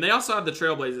should say. And they also have the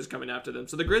Trailblazers coming after them.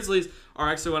 So the Grizzlies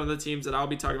are actually one of the teams that I'll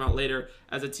be talking about later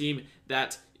as a team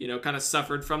that, kind of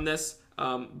suffered from this.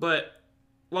 But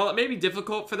while it may be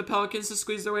difficult for the Pelicans to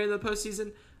squeeze their way into the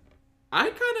postseason, I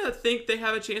kind of think they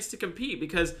have a chance to compete,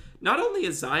 because not only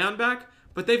is Zion back,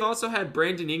 but they've also had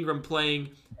Brandon Ingram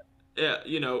playing.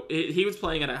 He was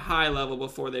playing at a high level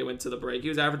before they went to the break. He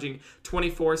was averaging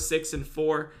 24, 6, and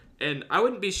 4. And I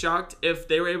wouldn't be shocked if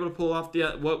they were able to pull off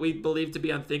what we believe to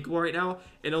be unthinkable right now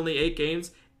in only 8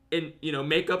 games, and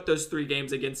make up those 3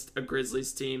 games against a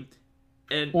Grizzlies team.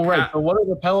 And well, right. But what are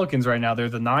the Pelicans right now? They're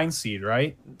the 9 seed,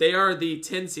 right? They are the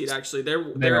 10 seed, actually.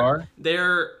 They're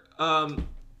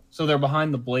so they're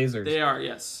behind the Blazers. They are,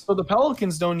 yes. So the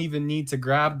Pelicans don't even need to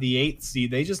grab the 8th seed.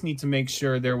 They just need to make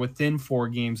sure they're within 4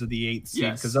 games of the 8th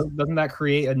seed. Because doesn't that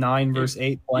create a 9 versus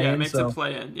 8 play-in? Yeah, it makes it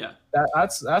play-in, yeah.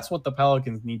 That's what the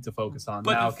Pelicans need to focus on.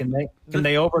 But now, can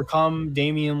they overcome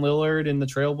Damian Lillard and the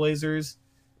Trailblazers?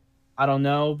 I don't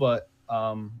know, but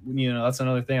that's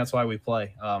another thing. That's why we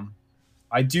play.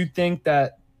 I do think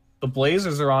that the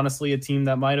Blazers are honestly a team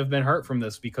that might have been hurt from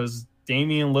this, because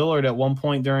Damian Lillard at one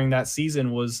point during that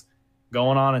season was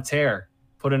going on a tear,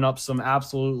 putting up some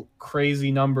absolute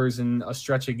crazy numbers in a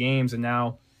stretch of games, and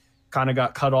now kind of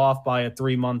got cut off by a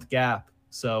 3-month gap.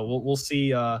 So we'll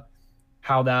see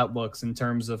how that looks in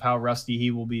terms of how rusty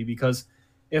he will be, because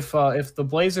if the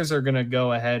Blazers are going to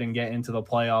go ahead and get into the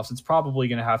playoffs, it's probably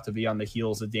going to have to be on the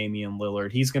heels of Damian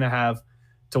Lillard. He's going to have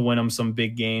to win them some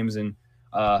big games, and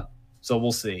so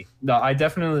we'll see. No, I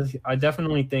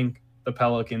definitely think the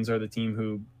Pelicans are the team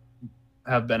who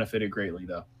have benefited greatly,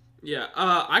 though. Yeah,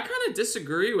 I kind of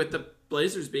disagree with the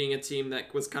Blazers being a team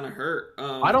that was kind of hurt.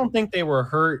 I don't think they were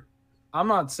hurt. I'm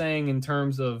not saying in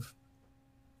terms of.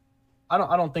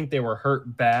 I don't think they were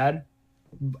hurt bad.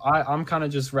 I'm kind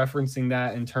of just referencing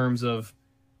that in terms of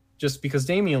just because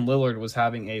Damian Lillard was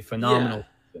having a phenomenal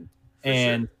season,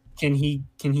 and can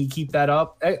he keep that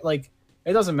up?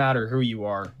 It doesn't matter who you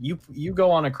are. You go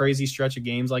on a crazy stretch of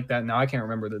games like that. Now I can't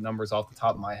remember the numbers off the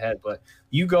top of my head, but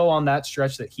you go on that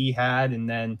stretch that he had, and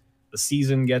then the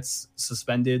season gets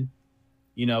suspended.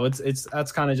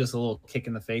 That's kind of just a little kick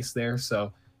in the face there.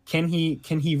 So can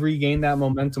he regain that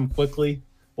momentum quickly?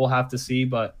 We'll have to see.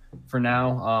 But for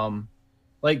now,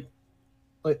 I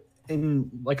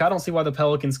don't see why the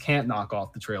Pelicans can't knock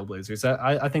off the Trailblazers.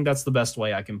 I think that's the best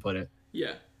way I can put it.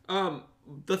 Yeah.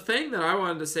 The thing that I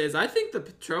wanted to say is I think the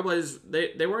Trailblazers,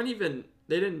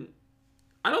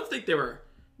 I don't think they were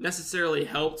necessarily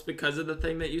helped because of the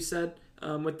thing that you said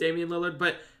with Damian Lillard,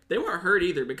 but they weren't hurt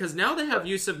either, because now they have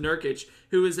Yusuf Nurkic,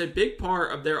 who is a big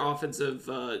part of their offensive,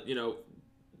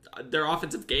 their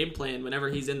offensive game plan whenever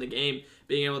he's in the game,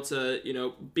 being able to,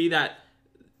 be that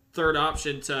third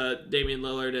option to Damian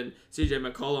Lillard and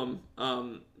CJ McCollum,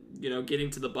 getting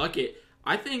to the bucket.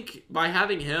 I think by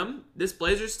having him, this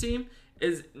Blazers team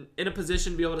is in a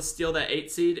position to be able to steal that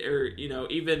 8 seed or,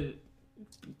 even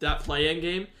that play-in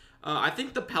game. I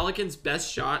think the Pelicans' best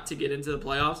shot to get into the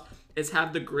playoffs is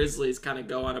have the Grizzlies kind of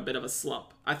go on a bit of a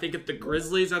slump. I think if the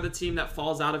Grizzlies are the team that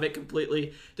falls out of it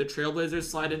completely, the Trailblazers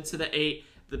slide into the 8,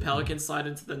 the Pelicans slide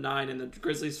into the 9, and the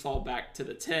Grizzlies fall back to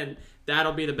the 10,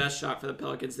 that'll be the best shot for the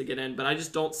Pelicans to get in. But I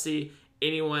just don't see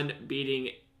anyone beating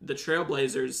the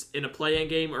Trailblazers in a play-in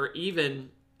game or even,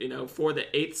 for the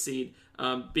 8th seed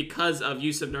because of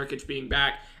Yusuf Nurkic being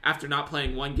back after not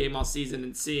playing one game all season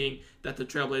and seeing that the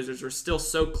Trailblazers were still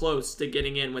so close to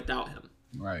getting in without him.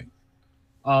 Right.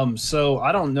 So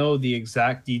I don't know the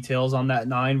exact details on that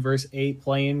 9 versus 8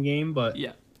 play-in game, but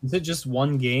yeah, is it just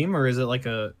one game or is it like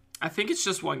a? I think it's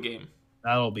just one game.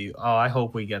 That'll be. Oh, I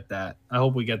hope we get that. I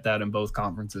hope we get that in both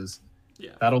conferences.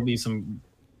 Yeah, that'll be some.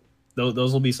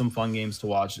 Those will be some fun games to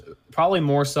watch. Probably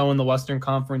more so in the Western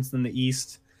Conference than the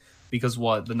East, because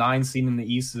the 9 seed in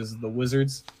the East is the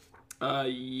Wizards.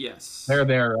 Yes. They're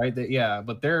there, right?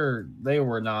 But they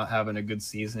were not having a good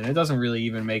season. It doesn't really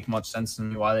even make much sense to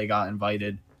me why they got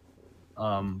invited.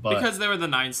 But because they were the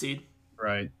 9 seed.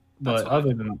 Right. But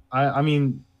other than I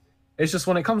mean, it's just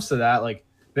when it comes to that, like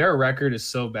their record is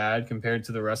so bad compared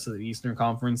to the rest of the Eastern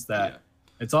Conference that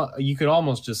it's you could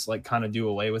almost just like kind of do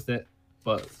away with it.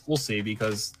 But we'll see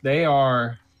because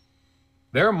they're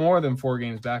more than 4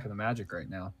 games back of the Magic right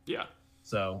now. Yeah.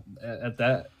 So at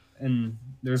that. And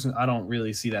I don't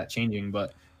really see that changing,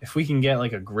 but if we can get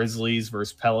like a Grizzlies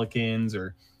versus Pelicans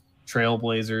or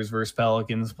Trailblazers versus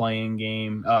Pelicans playing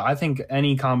game, I think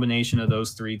any combination of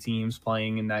those 3 teams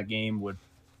playing in that game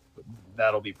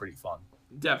that'll be pretty fun.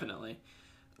 Definitely.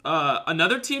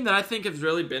 Another team that I think has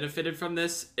really benefited from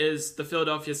this is the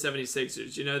Philadelphia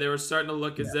 76ers. They were starting to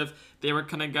look as if they were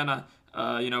kind of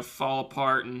gonna fall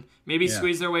apart and maybe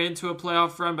squeeze their way into a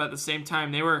playoff run, but at the same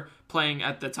time, they were playing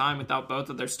at the time without both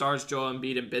of their stars, Joel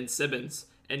Embiid and Ben Simmons.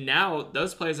 And now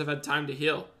those players have had time to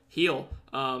heal.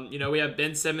 We have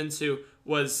Ben Simmons, who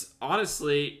was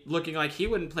honestly looking like he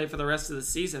wouldn't play for the rest of the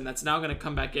season. That's now going to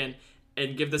come back in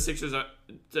and give the Sixers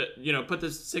put the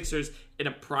Sixers in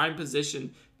a prime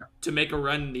position to make a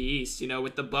run in the East.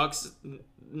 With the Bucks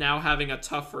now having a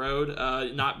tough road,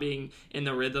 not being in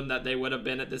the rhythm that they would have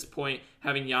been at this point,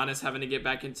 having Giannis having to get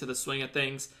back into the swing of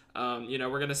things. We're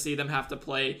going to see them have to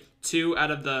play 2 out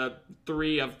of the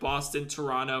 3 of Boston,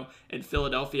 Toronto, and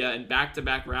Philadelphia in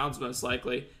back-to-back rounds, most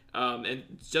likely, and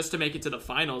just to make it to the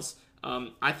finals.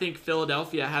 I think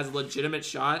Philadelphia has a legitimate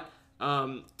shot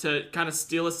to kind of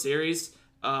steal a series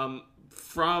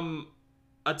from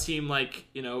a team like,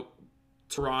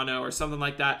 Toronto or something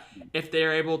like that, if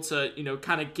they're able to,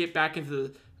 kind of get back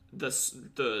into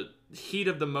the heat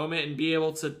of the moment and be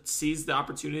able to seize the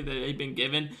opportunity that they've been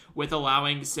given with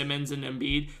allowing Simmons and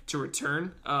Embiid to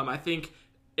return. I think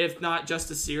if not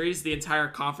just a series, the entire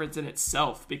conference in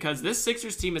itself, because this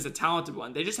Sixers team is a talented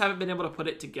one. They just haven't been able to put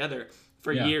it together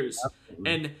for years.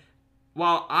 Absolutely. And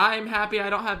while I'm happy I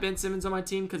don't have Ben Simmons on my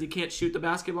team because he can't shoot the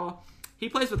basketball, he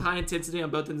plays with high intensity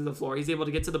on both ends of the floor. He's able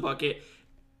to get to the bucket.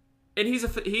 And he's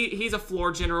a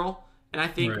floor general, and I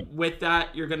think with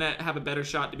that, you're going to have a better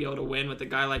shot to be able to win with a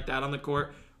guy like that on the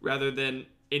court rather than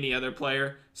any other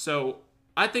player. So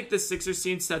I think the Sixers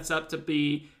team sets up to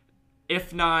be,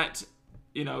 if not,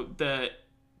 the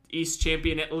East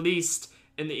champion, at least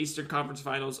in the Eastern Conference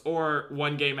Finals, or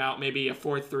one game out, maybe a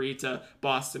 4-3 to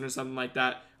Boston or something like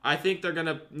that. I think they're going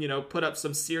to, put up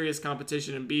some serious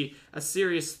competition and be a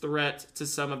serious threat to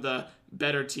some of the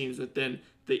better teams within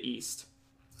the East.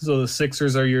 So the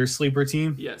Sixers are your sleeper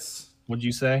team? Yes. Would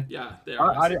you say? Yeah, they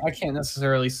are. I can't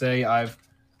necessarily say I've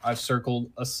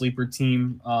circled a sleeper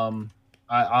team.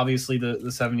 Obviously, the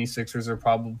 76ers are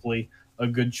probably a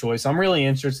good choice. I'm really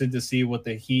interested to see what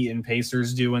the Heat and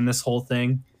Pacers do in this whole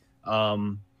thing.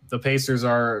 The Pacers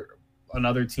are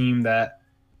another team that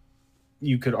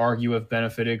you could argue have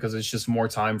benefited because it's just more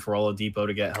time for Oladipo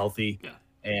to get healthy,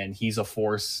 and he's a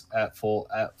force at full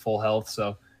health.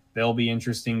 So they'll be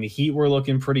interesting. The Heat were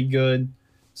looking pretty good,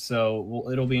 so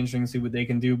it'll be interesting to see what they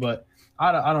can do. But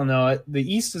I don't know. The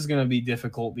East is going to be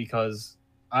difficult because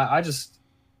I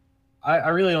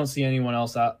really don't see anyone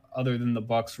else other than the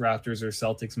Bucks, Raptors, or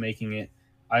Celtics making it.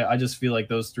 I just feel like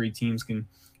those 3 teams can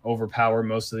overpower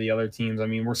most of the other teams. I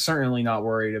mean, we're certainly not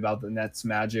worried about the Nets,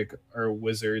 Magic, or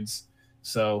Wizards.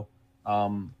 So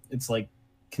it's like,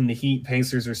 can the Heat,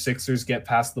 Pacers, or Sixers get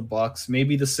past the Bucks?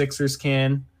 Maybe the Sixers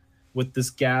can with this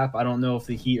gap. I don't know if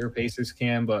the Heat or Pacers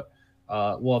can, but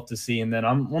we'll have to see. And then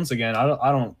I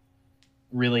don't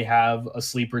really have a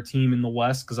sleeper team in the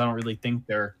West because I don't really think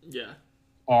there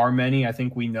are many. I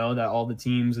think we know that all the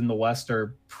teams in the West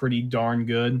are pretty darn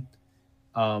good.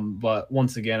 But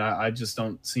once again, I just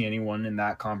don't see anyone in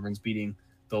that conference beating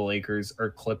the Lakers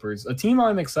or Clippers. A team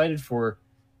I'm excited for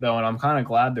though, and I'm kind of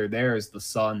glad they're there, is the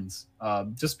Suns.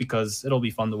 Just because it'll be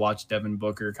fun to watch Devin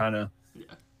Booker kind of,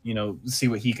 see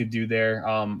what he could do there.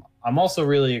 I'm also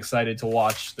really excited to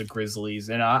watch the Grizzlies,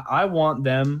 and I want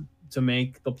them to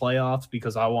make the playoffs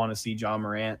because I want to see Ja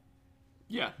Morant.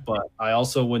 Yeah. But I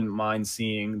also wouldn't mind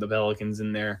seeing the Pelicans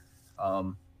in there.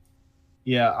 I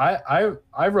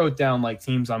wrote down like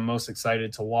teams I'm most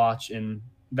excited to watch, and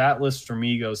that list for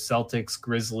me goes Celtics,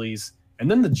 Grizzlies, and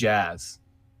then the Jazz.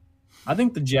 I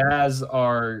think the Jazz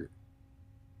are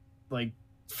like,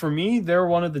 for me, they're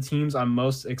one of the teams I'm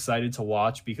most excited to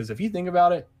watch because if you think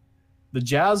about it, the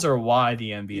Jazz are why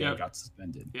the NBA got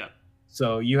suspended. Yeah.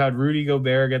 So you had Rudy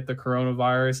Gobert get the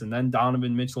coronavirus, and then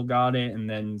Donovan Mitchell got it, and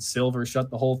then Silver shut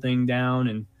the whole thing down.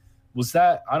 And was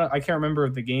that I can't remember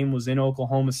if the game was in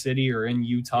Oklahoma City or in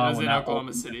Utah. It was in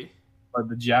Oklahoma City. But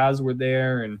the Jazz were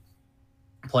there, and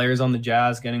players on the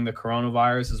Jazz getting the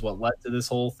coronavirus is what led to this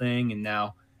whole thing. And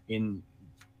now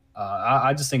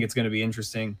I just think it's going to be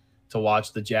interesting to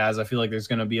watch the Jazz. I feel like there's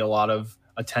going to be a lot of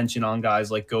attention on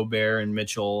guys like Gobert and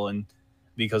Mitchell, and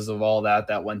because of all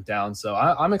that went down. So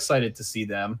I'm excited to see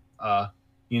them.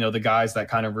 The guys that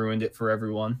kind of ruined it for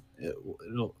everyone.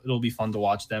 It'll be fun to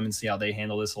watch them and see how they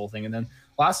handle this whole thing. And then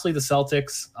lastly, the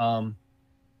Celtics.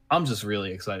 I'm just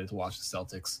really excited to watch the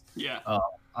Celtics. Yeah.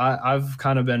 I've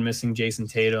kind of been missing Jason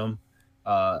Tatum.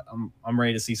 I'm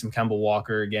ready to see some Kemba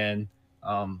Walker again.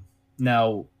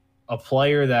 Now, a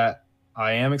player that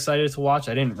I am excited to watch,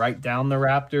 I didn't write down the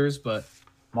Raptors, but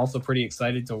I'm also pretty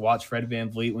excited to watch Fred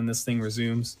VanVleet when this thing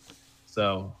resumes.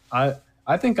 So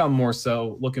I think I'm more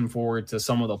so looking forward to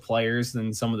some of the players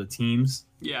than some of the teams.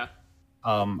 Yeah.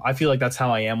 I feel like that's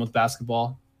how I am with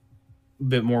basketball. A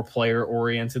bit more player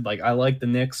oriented. Like I like the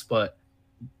Knicks, but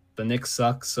the Knicks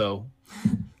suck. So,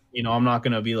 I'm not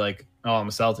going to be like, oh, I'm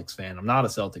a Celtics fan. I'm not a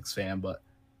Celtics fan, but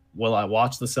will I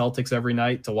watch the Celtics every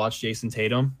night to watch Jason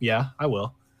Tatum? Yeah, I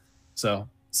will. So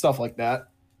stuff like that.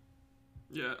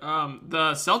 Yeah.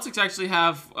 The Celtics actually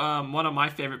have one of my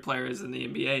favorite players in the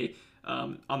NBA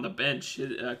on the bench,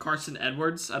 Carson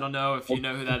Edwards. I don't know if you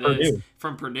know who that is.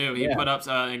 From Purdue. He put up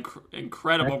an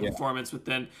incredible performance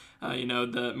within,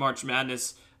 the March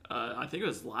Madness. I think it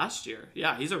was last year.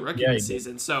 Yeah, he's a rookie this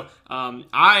season. So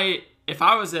if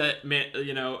I was a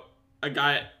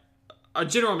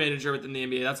general manager within the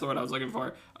NBA, that's the word I was looking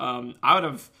for. I would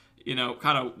have,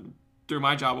 kind of threw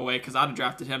my job away because I'd have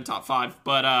drafted him top 5.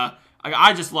 But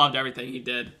I just loved everything he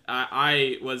did.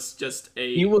 I was just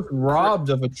He was robbed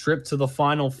of a trip to the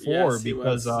Final Four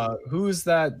because who's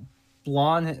that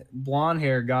blonde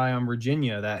hair guy on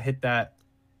Virginia that hit that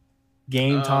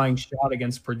game tying shot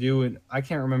against Purdue? And I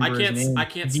can't remember his name. I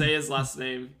can't say his last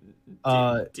name.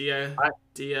 Dude,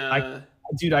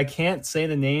 I can't say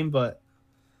the name, but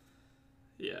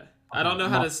yeah, I don't know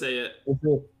how to say it.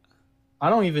 I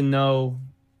don't even know.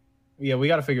 Yeah, we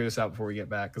got to figure this out before we get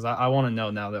back because I want to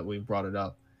know now that we've brought it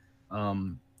up.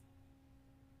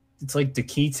 It's like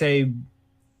Diakite.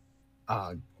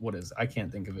 What is? I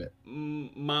can't think of it.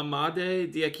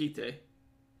 Mamade Diakite.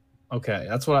 Okay,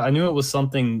 that's what I knew. It was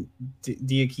something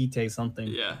Diakite something.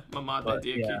 Yeah, Mamade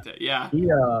Diakite. Yeah.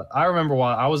 I remember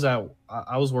while I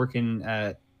was working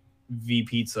at V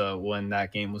Pizza when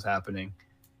that game was happening,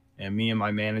 and me and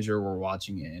my manager were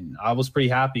watching it, and I was pretty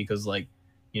happy because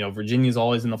Virginia's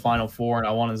always in the Final Four, and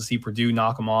I wanted to see Purdue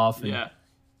knock them off and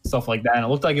stuff like that. And it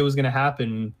looked like it was going to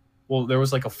happen. Well, there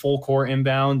was like a full court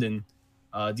inbound, and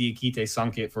Diakite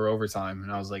sunk it for overtime.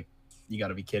 And I was like, you got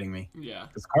to be kidding me. Yeah.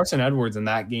 Because Carson Edwards in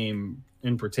that game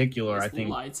in particular, I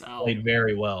think, played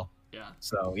very well. Yeah.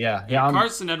 So, yeah.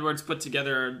 Carson Edwards put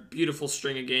together a beautiful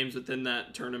string of games within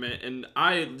that tournament, and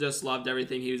I just loved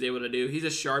everything he was able to do. He's a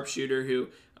sharpshooter who,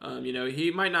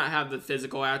 he might not have the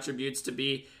physical attributes to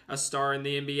be a star in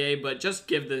the NBA, but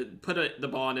just put the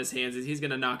ball in his hands, and he's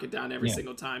going to knock it down every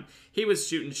single time. He was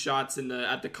shooting shots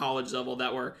at the college level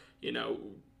that were,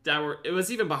 it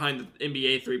was even behind the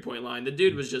NBA 3-point line. The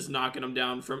dude was just knocking them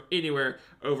down from anywhere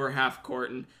over half court,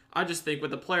 and I just think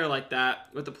with a player like that,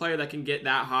 with a player that can get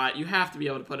that hot, you have to be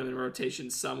able to put him in rotation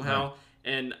somehow.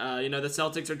 Right. And, the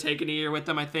Celtics are taking a year with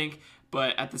him, I think,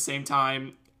 but at the same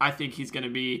time, I think he's going to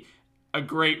be a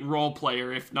great role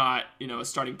player, if not, a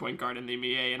starting point guard in the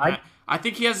NBA. And I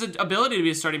think he has the ability to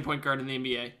be a starting point guard in the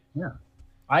NBA. Yeah.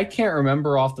 I can't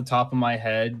remember off the top of my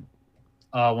head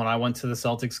when I went to the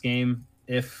Celtics game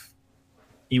if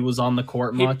he was on the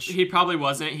court much. He probably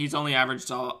wasn't. He's only averaged,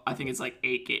 I think it's like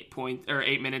 8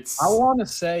 minutes. I want to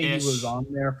say he was on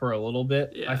there for a little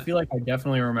bit. Yeah. I feel like I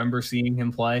definitely remember seeing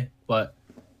him play, but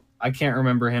I can't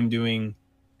remember him doing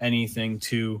anything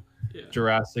too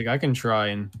drastic. I can try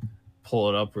and pull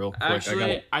it up real quick.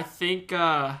 Actually, I think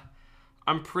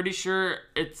I'm pretty sure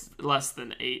it's less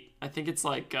than 8. I think it's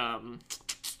like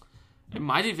it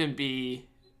might even be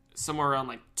somewhere around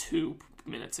like 2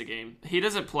 minutes a game. He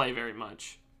doesn't play very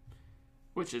much,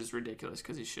 which is ridiculous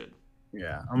because he should.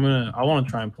 Yeah, I want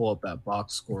to try and pull up that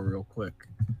box score real quick.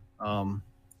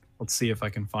 Let's see if I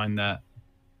can find that.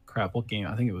 Crap, what game?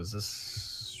 I think it was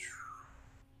this.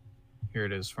 Here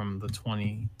it is from the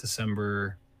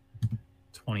December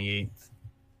 28th.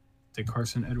 Did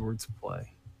Carson Edwards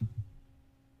play?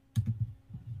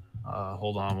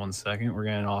 Hold on one second. We're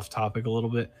getting off topic a little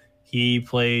bit. He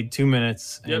played 2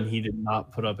 minutes and he did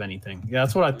not put up anything. Yeah,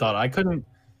 that's what I thought. I couldn't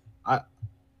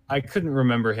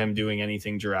remember him doing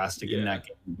anything drastic in that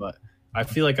game, but I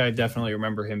feel like I definitely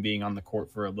remember him being on the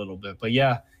court for a little bit. But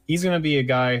yeah, he's going to be a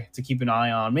guy to keep an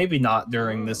eye on. Maybe not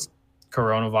during this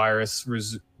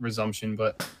coronavirus resumption,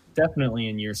 but definitely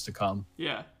in years to come.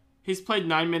 Yeah, he's played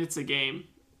 9 minutes a game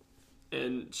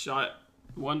and shot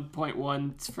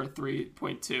 1.1 for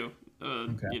 3.2.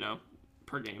 You know,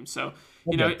 per game. So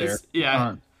he's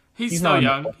still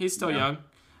young. He's still young.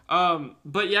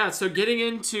 But yeah, so getting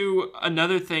into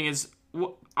another thing is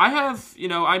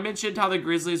I mentioned how the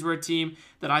Grizzlies were a team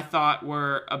that I thought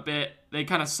were they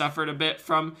kind of suffered a bit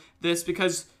from this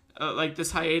because like this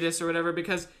hiatus or whatever,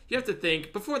 because you have to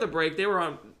think before the break, they were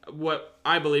on what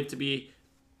I believe to be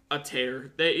a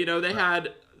tear. They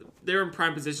were in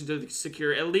prime position to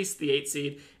secure at least the 8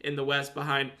 seed in the West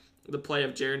behind the play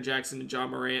of Jaren Jackson and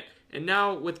John Morant. And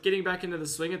now with getting back into the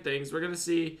swing of things, we're going to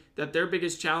see that their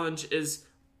biggest challenge is,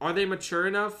 are they mature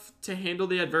enough to handle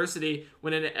the adversity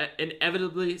when it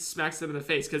inevitably smacks them in the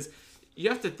face? Because you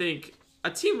have to think,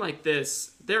 a team like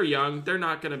this, they're young. They're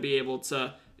not going to be able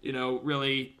to,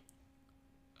 really...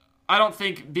 I don't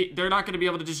think they're not going to be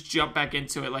able to just jump back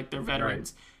into it like they're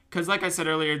veterans. Because like I said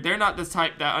earlier, they're not the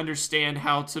type that understand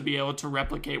how to be able to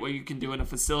replicate what you can do in a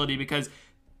facility because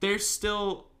they're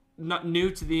still not new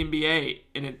to the NBA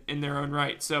in their own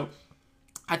right. So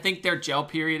I think their gel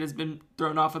period has been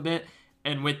thrown off a bit.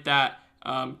 And with that,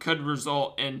 could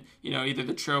result in, either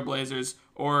the Trailblazers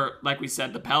or, like we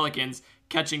said, the Pelicans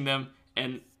catching them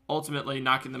and ultimately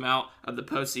knocking them out of the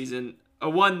postseason. They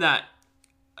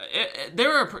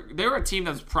were a team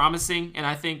that was promising, and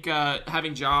I think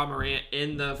having Ja Morant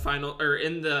in the final or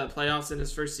in the playoffs in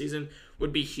his first season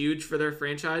would be huge for their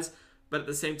franchise. But at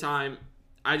the same time,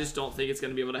 I just don't think it's going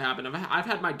to be able to happen. I've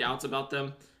had my doubts about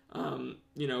them,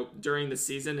 during the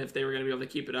season if they were going to be able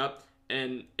to keep it up.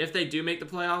 And if they do make the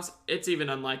playoffs, it's even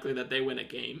unlikely that they win a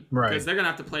game. Right. Because they're going to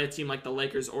have to play a team like the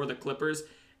Lakers or the Clippers,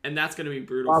 and that's going to be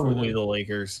brutal Probably for them. the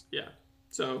Lakers. Yeah.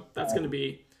 So that's going to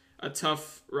be a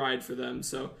tough ride for them.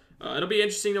 So it'll be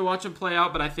interesting to watch them play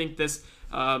out, but I think this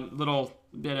little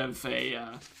bit of a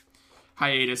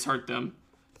hiatus hurt them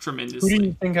tremendously. Who do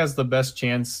you think has the best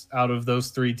chance out of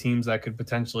those 3 teams that could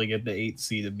potentially get the 8th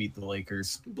seed to beat the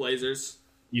Lakers? Blazers.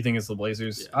 You think it's the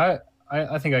Blazers? Yeah.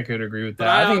 I think I could agree with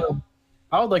that.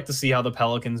 I would like to see how the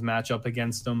Pelicans match up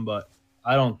against them, but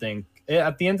I don't think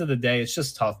at the end of the day, it's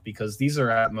just tough because these are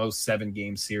at most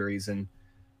 7-game series, and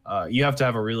you have to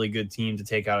have a really good team to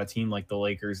take out a team like the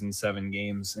Lakers in 7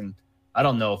 games. And I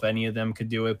don't know if any of them could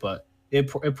do it, but it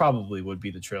probably would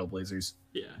be the Trailblazers.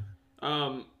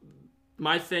 Yeah.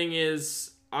 My thing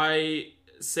is, I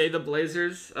say the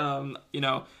Blazers. I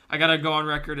got to go on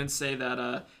record and say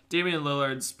that Damian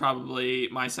Lillard's probably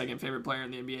my second favorite player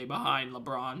in the NBA behind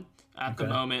LeBron at the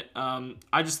moment.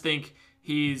 I just think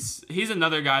he's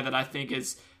another guy that I think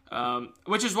is,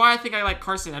 which is why I think I like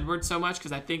Carson Edwards so much,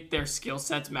 because I think their skill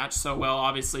sets match so well.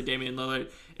 Obviously, Damian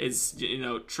Lillard is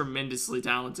tremendously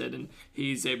talented, and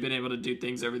he's been able to do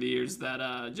things over the years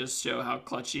that just show how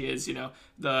clutch he is.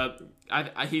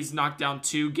 He's knocked down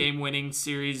 2 game-winning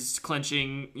series,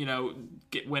 clinching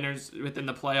get winners within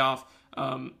the playoffs.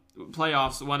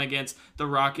 One against the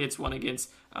Rockets, one against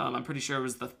I'm pretty sure it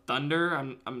was the Thunder.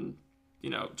 I'm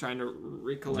trying to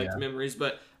recollect memories,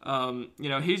 but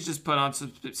he's just put on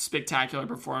some spectacular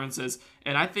performances,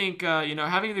 and I think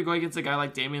having to go against a guy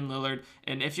like Damian Lillard,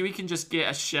 and if we can just get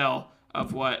a shell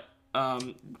of what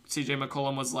CJ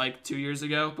McCollum was like 2 years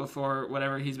ago before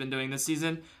whatever he's been doing this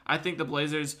season, I think the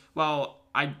Blazers, while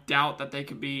I doubt that they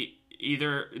could beat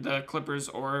either the Clippers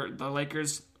or the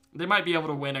Lakers, they might be able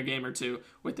to win a game or 2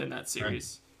 within that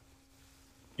series.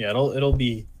 Right. Yeah, it'll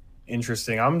be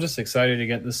interesting. I'm just excited to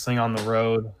get this thing on the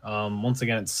road. Once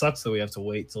again, it sucks that we have to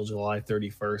wait till July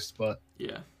 31st, but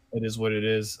yeah, it is what it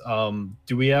is.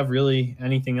 Do we have really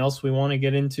anything else we want to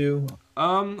get into?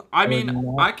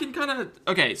 I can kind of...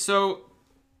 Okay, so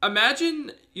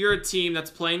imagine you're a team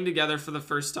that's playing together for the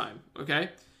first time, okay?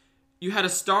 You had a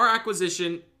star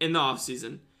acquisition in the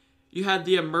offseason. you had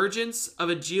the emergence of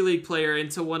a G League player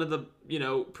into one of the,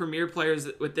 premier players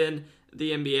within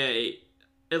the NBA,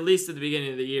 at least at the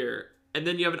beginning of the year. And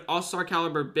then you have an all-star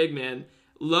caliber big man,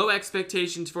 low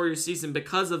expectations for your season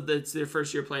because of their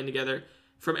first year playing together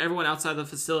from everyone outside the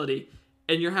facility.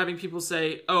 And you're having people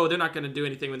say, oh, they're not going to do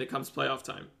anything when it comes playoff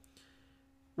time.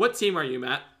 What team are you,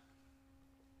 Matt?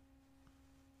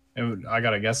 And I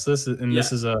got to guess this. And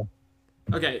this is a...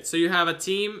 Okay, so you have a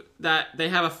team that they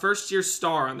have a first-year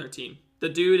star on their team. The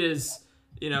dude is,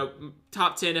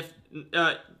 top 10,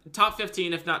 top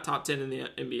 15, if not top 10 in the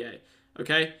NBA.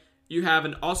 Okay? You have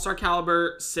an all-star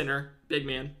caliber center, big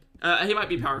man. He might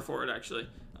be power forward, actually.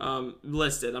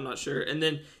 Listed, I'm not sure. And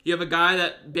then you have a guy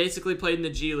that basically played in the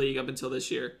G League up until this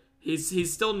year.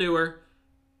 He's still newer,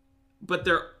 but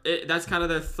that's kind of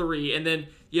their three. And then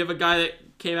you have a guy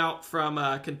that came out from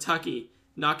Kentucky,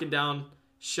 knocking down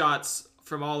shots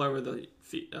from all over the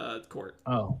court.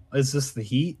 Oh, is this the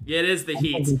Heat? Yeah, it is the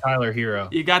Heat. Tyler Hero.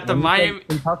 You got the Miami.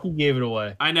 Kentucky gave it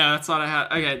away. I know, that's what I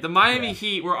had. Okay, the Miami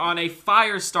Heat were on a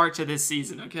fire start to this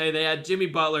season. Okay, they had Jimmy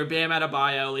Butler, Bam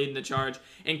Adebayo leading the charge,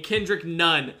 and Kendrick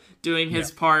Nunn doing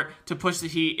his part to push the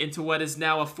Heat into what is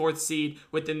now a 4th seed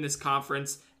within this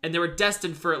conference, and they were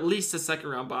destined for at least a second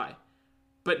round bye.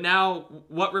 But now,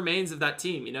 what remains of that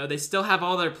team? They still have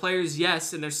all their players,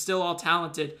 yes, and they're still all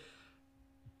talented.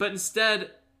 But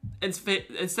instead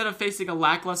of facing a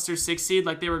lackluster 6th seed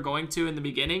like they were going to in the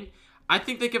beginning, I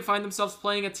think they could find themselves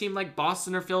playing a team like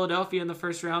Boston or Philadelphia in the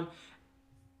first round.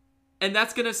 And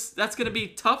that's gonna be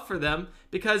tough for them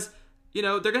because,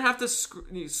 they're going to have to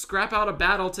scrap out a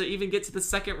battle to even get to the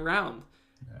second round.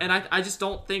 And I just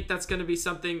don't think that's going to be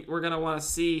something we're going to want to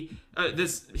see.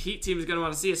 This Heat team is going to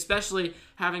want to see, especially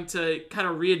having to kind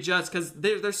of readjust because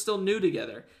they're still new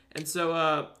together. And so,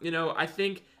 I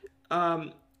think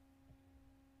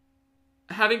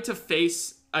having to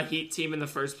face a Heat team in the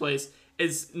first place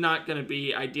is not going to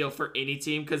be ideal for any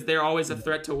team because they're always a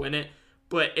threat to win it.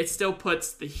 But it still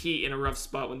puts the Heat in a rough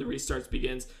spot when the restarts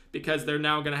begins because they're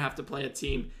now going to have to play a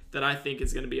team that I think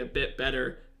is going to be a bit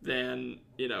better than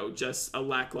just a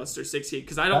lackluster 6th seed.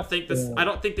 Because I don't think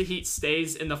the Heat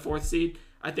stays in the 4th seed.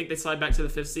 I think they slide back to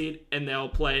the 5th seed and they'll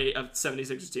play a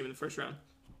 76ers team in the first round.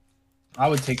 I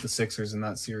would take the Sixers in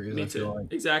that series. Me too.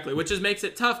 Exactly, which just makes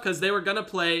it tough because they were going to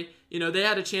play, they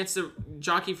had a chance to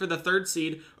jockey for the 3rd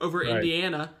seed over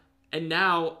Indiana, and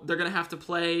now they're going to have to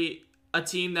play a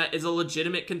team that is a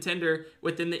legitimate contender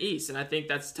within the East, and I think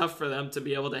that's tough for them to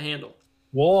be able to handle.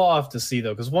 We'll all have to see,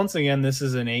 though, because once again, this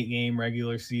is an 8-game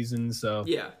regular season, so...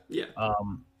 Yeah.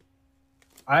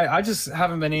 I just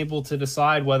haven't been able to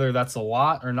decide whether that's a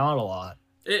lot or not a lot.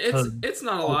 It's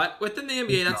not a lot. Within the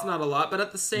NBA, that's not a lot. But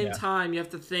at the same time, you have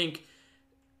to think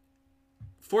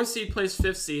 4th seed plays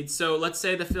 5th seed. So let's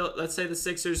say the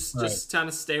Sixers just kind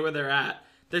of stay where they're at.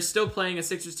 They're still playing a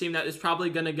Sixers team that is probably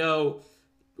going to go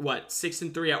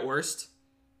 6-3 at worst.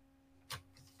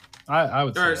 I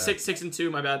would say or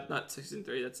 6-2. My bad, not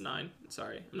 6-3. That's 9.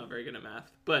 Sorry, I'm not very good at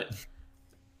math. But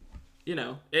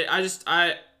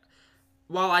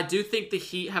while I do think the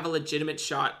Heat have a legitimate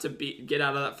shot to get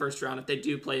out of that first round if they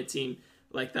do play a team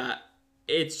like that,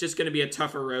 it's just going to be a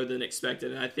tougher road than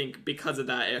expected. And I think because of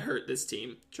that, it hurt this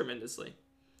team tremendously.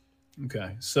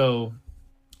 Okay, so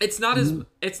it's not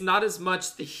as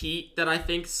much the Heat that I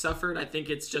think suffered. I think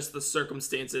it's just the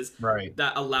circumstances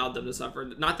that allowed them to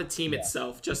suffer. Not the team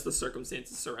itself, just the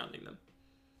circumstances surrounding them.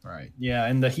 Right. Yeah,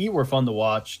 and the Heat were fun to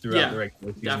watch throughout the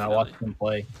regular season. Definitely. I watched them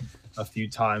play a few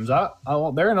times.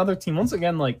 They're another team. Once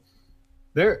again,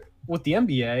 they're with the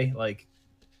NBA.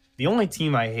 The only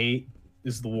team I hate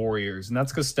is the Warriors, and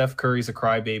that's because Steph Curry's a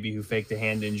crybaby who faked a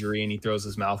hand injury and he throws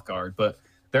his mouth guard. But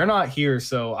they're not here,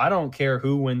 so I don't care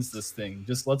who wins this thing.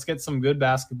 Just let's get some good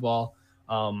basketball.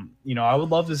 I would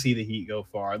love to see the Heat go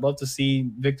far. I'd love to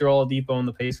see Victor Oladipo and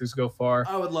the Pacers go far.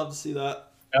 I would love to see that.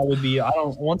 That would be.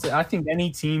 I think any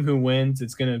team who wins,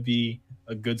 it's going to be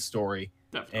a good story.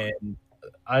 Definitely. And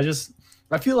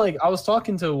I feel like I was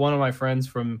talking to one of my friends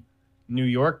from New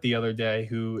York the other day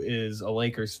who is a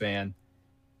Lakers fan,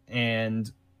 and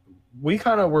we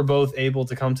kind of were both able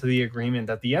to come to the agreement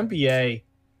that the NBA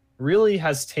really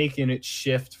has taken its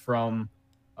shift from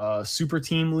a super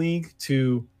team league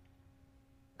to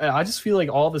I just feel like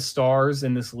all the stars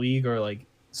in this league are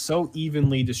so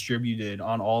evenly distributed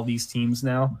on all these teams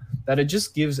now that it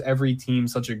just gives every team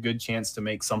such a good chance to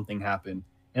make something happen.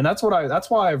 And that's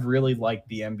why I've really liked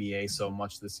the NBA so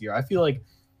much this year. I feel like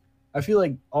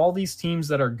all these teams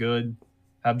that are good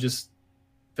have just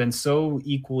been so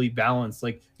equally balanced.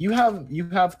 You have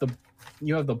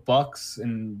the Bucks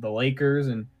and the Lakers,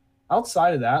 and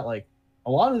outside of that, a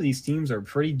lot of these teams are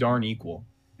pretty darn equal.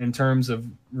 in terms of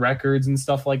records and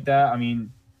stuff like that. I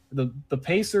mean, the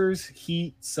Pacers,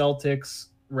 Heat, Celtics,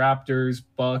 Raptors,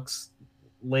 Bucks,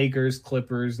 Lakers,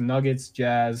 Clippers, Nuggets,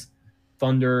 Jazz,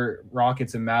 Thunder,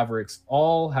 Rockets, and Mavericks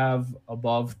all have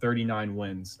above 39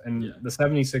 wins. And the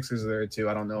 76ers are there too.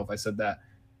 I don't know if I said that.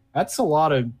 That's a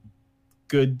lot of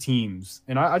good teams.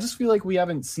 And I just feel like we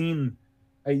haven't seen,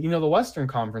 the Western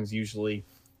Conference usually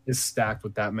is stacked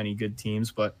with that many good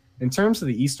teams. But in terms of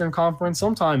the Eastern Conference,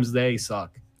 sometimes they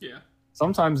suck. Yeah.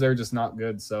 Sometimes they're just not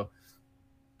good. So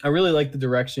I really like the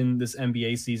direction this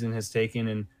NBA season has taken.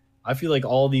 And I feel like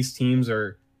all these teams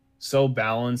are so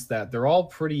balanced that they're all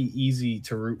pretty easy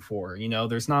to root for.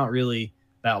 There's not really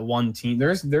that one team.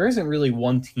 There isn't really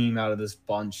one team out of this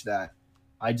bunch that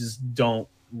I just don't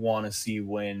want to see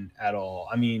win at all.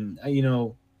 I mean,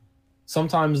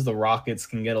 sometimes the Rockets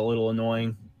can get a little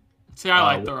annoying. See, I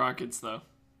like the Rockets though.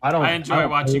 I enjoy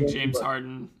watching James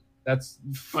Harden. That's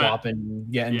flopping,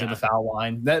 getting to the foul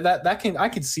line. I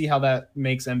could see how that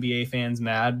makes NBA fans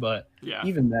mad, but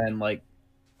even then, like,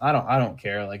 I don't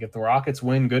care. Like, if the Rockets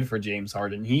win, good for James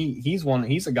Harden. He's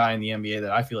a guy in the NBA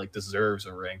that I feel like deserves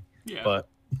a ring. Yeah. But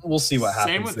we'll see what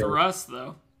happens. Same with the Russ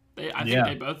though. I think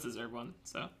they both deserve one.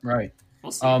 So right.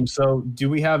 We'll see. So do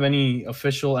we have any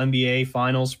official NBA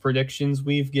Finals predictions?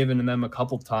 We've given them a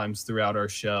couple times throughout our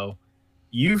show.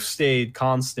 You've stayed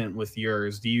constant with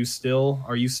yours.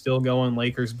 Are you still going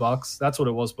Lakers Bucks? That's what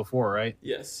it was before, right?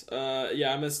 Yes. I'm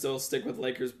gonna still stick with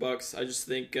Lakers Bucks. I just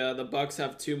think the Bucks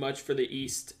have too much for the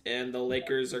East, and the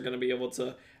Lakers are gonna be able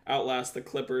to outlast the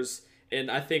Clippers. And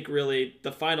I think really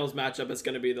the finals matchup is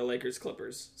gonna be the Lakers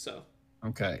Clippers. So.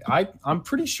 Okay, I'm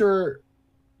pretty sure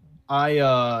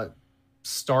I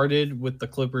started with the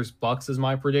Clippers Bucks as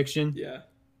my prediction. Yeah.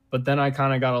 But then I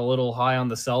kind of got a little high on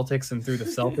the Celtics and threw the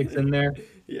Celtics in there.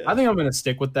 Yeah. I think I'm going to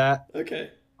stick with that.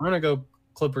 Okay. I'm going to go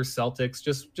Clippers Celtics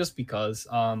just because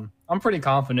I'm pretty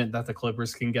confident that the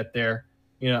Clippers can get there.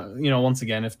 Once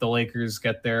again, if the Lakers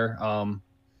get there,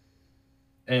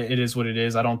 it is what it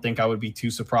is. I don't think I would be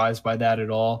too surprised by that at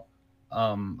all.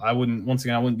 I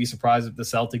wouldn't be surprised if the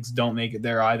Celtics don't make it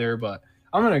there either, but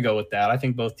I'm going to go with that. I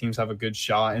think both teams have a good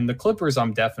shot, and the Clippers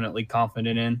I'm definitely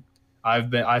confident in.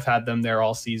 I've had them there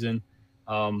all season.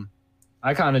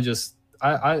 I kind of just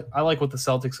I like what the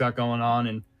Celtics got going on,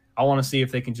 and I want to see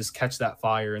if they can just catch that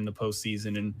fire in the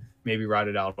postseason and maybe ride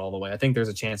it out all the way. I think there's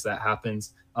a chance that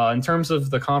happens. In terms of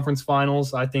the conference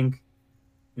finals, I think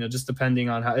just depending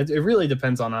on how it really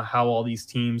depends on how all these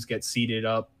teams get seeded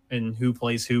up and who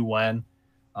plays who when.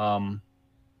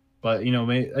 But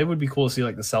it would be cool to see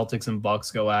like the Celtics and Bucks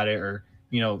go at it, or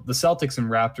the Celtics and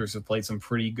Raptors have played some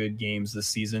pretty good games this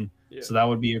season. Yeah. So that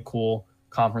would be a cool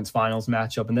conference finals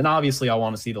matchup. And then obviously I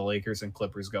want to see the Lakers and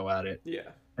Clippers go at it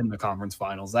in the conference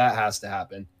finals. That has to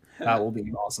happen. That will be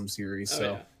an awesome series.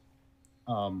 I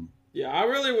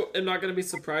really am not going to be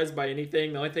surprised by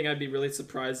anything. The only thing I'd be really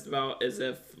surprised about is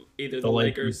if either the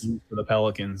Lakers or the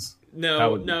Pelicans.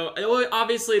 No. Well,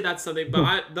 obviously that's something,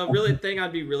 but the really thing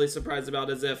I'd be really surprised about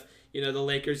is if the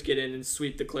Lakers get in and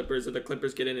sweep the Clippers, or the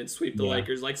Clippers get in and sweep the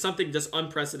Lakers. Like something just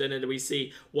unprecedented. We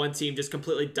see one team just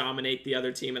completely dominate the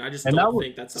other team, and I just don't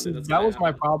think that's something that's that was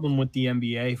my problem with the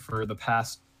NBA for the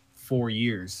past 4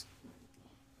 years.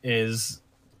 Is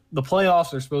the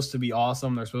playoffs are supposed to be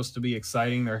awesome. They're supposed to be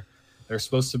exciting. They're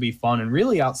supposed to be fun, and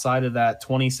really outside of that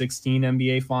 2016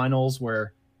 NBA Finals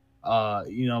where,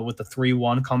 with the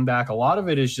 3-1 comeback, a lot of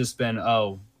it has just been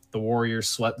the Warriors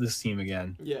swept this team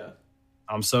again. Yeah.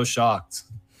 I'm so shocked.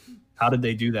 How did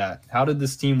they do that? How did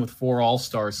this team with 4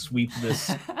 All-Stars sweep this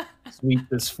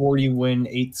 40-win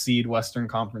 8-seed Western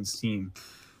Conference team?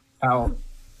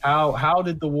 How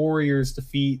did the Warriors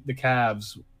defeat the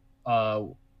Cavs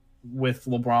with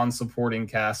LeBron's supporting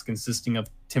cast consisting of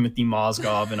Timothy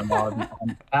Mozgov and Ahmad?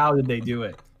 How did they do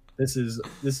it? This is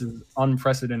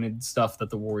unprecedented stuff that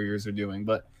the Warriors are doing.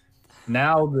 But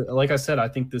now, like I said, I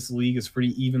think this league is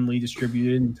pretty evenly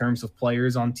distributed in terms of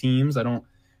players on teams. I don't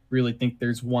really think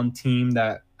there's one team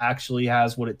that actually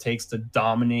has what it takes to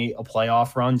dominate a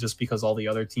playoff run just because all the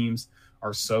other teams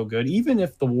are so good. Even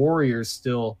if the Warriors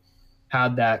still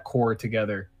had that core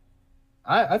together,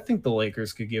 I think the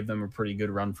Lakers could give them a pretty good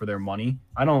run for their money.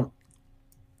 And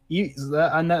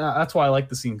that's why I like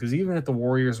the scene, because even if the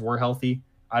Warriors were healthy,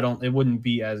 it wouldn't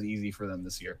be as easy for them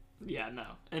this year. Yeah, no.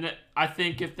 And I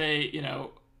think if they,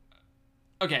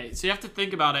 okay, so you have to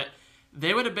think about it.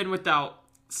 They would have been without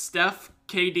Steph,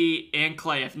 KD, and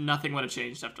Clay if nothing would have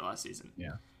changed after last season.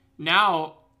 Yeah.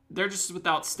 Now, they're just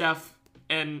without Steph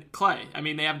and Clay. I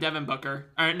mean, they have D'Angelo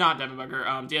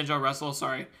Russell,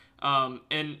 sorry.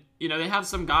 And, they have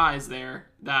some guys there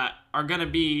that are going to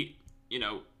be,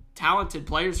 talented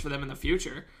players for them in the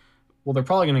future. Well, they're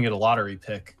probably going to get a lottery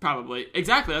pick. Probably.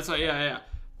 Exactly. That's what. Yeah.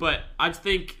 But I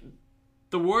think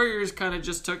the Warriors kind of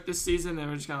just took this season and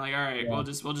we're just kind of like, all right,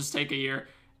 we'll just take a year.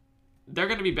 They're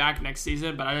going to be back next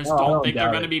season, but I just don't think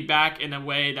they're going to be back in a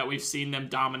way that we've seen them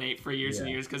dominate for years and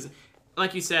years. Because,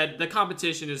 like you said, the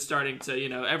competition is starting to,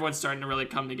 everyone's starting to really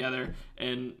come together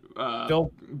and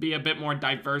be a bit more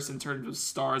diverse in terms of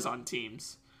stars on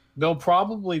teams. They'll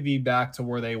probably be back to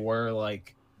where they were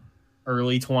like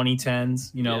early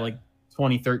 2010s, like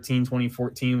 2013,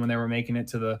 2014 when they were making it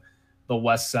to the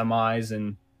West semis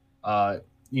and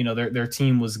their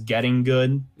team was getting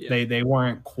good. Yeah. They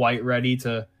weren't quite ready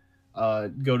to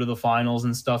go to the finals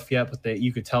and stuff yet, but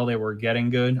you could tell they were getting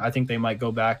good. I think they might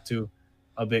go back to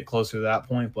a bit closer to that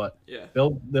point, but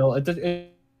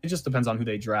it just depends on who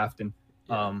they draft and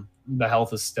the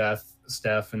health of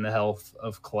Steph and the health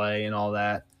of Clay and all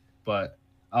that. But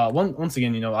once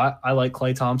again, I like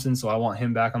Klay Thompson, so I want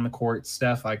him back on the court.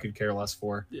 Steph, I could care less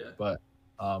for. Yeah. But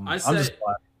I'm just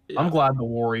glad. Yeah. I'm glad the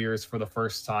Warriors for the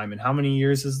first time. And how many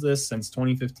years is this? Since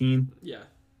 2015? Yeah.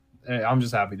 I'm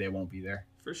just happy they won't be there.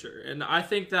 For sure. And I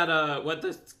think that what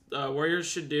the Warriors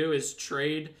should do is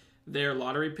trade their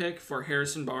lottery pick for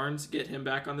Harrison Barnes, get him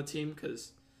back on the team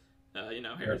because,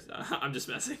 I'm just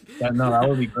messing. No, that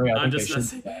would be great. I'm just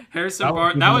messing. Harrison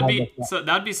Barnes,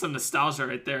 that'd be some nostalgia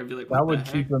right there. I'd be like, that would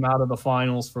keep them out of the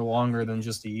finals for longer than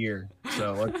just a year.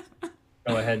 So let's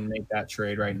go ahead and make that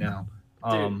trade right now.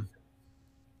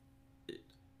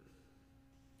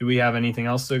 Do we have anything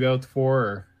else to go for?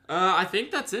 Or? I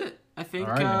think that's it. I think,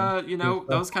 right,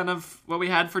 that was kind of what we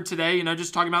had for today.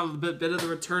 Just talking about a bit of the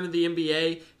return of the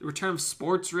NBA, the return of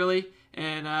sports, really.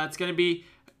 And it's going to be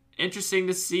interesting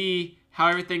to see how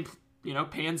everything,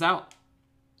 pans out.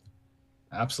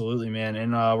 Absolutely, man.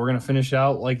 And we're going to finish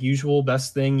out like usual.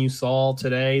 Best thing you saw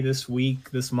today, this week,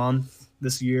 this month,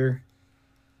 this year?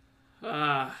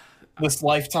 This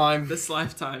lifetime. This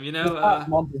lifetime, This past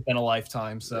month has been a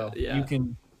lifetime, so you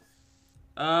can...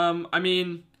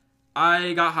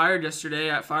 I got hired yesterday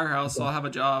at Firehouse, so I'll have a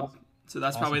job. So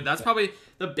that's awesome. probably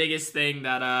the biggest thing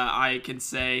that I can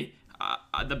say.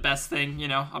 The best thing,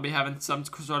 I'll be having some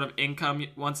sort of income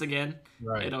once again.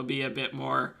 Right. It'll be a bit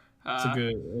more.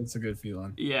 It's a good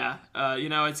feeling. Yeah.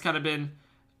 It's kind of been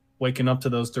waking up to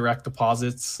those direct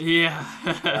deposits.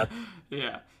 Yeah.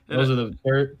 Yeah.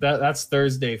 That's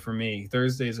Thursday for me.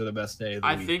 Thursdays are the best day of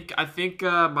the week. I think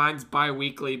mine's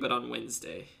bi-weekly, but on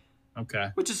Wednesday. Okay.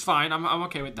 Which is fine. I'm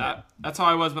okay with that. Yeah. That's how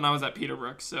I was when I was at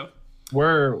Peterbrook. So.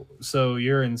 So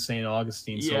you're in St.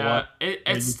 Augustine. So yeah,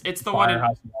 it's the one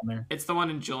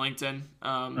in Julington.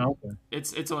 Okay.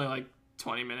 It's only like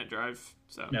 20-minute drive.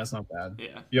 So yeah, it's not bad.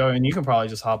 Yeah. Yo, and you can probably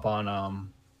just hop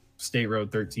on State Road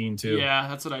 13 too. Yeah,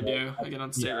 that's what I do. I get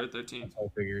on State Road 13. That's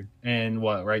what I figured. And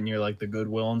right near like the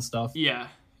Goodwill and stuff. Yeah.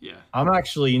 Yeah. I'm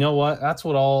actually, you know what? That's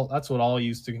what I'll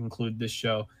use to conclude this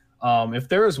show. If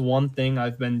there is one thing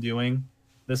I've been doing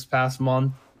this past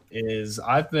month is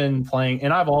I've been playing,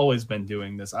 and I've always been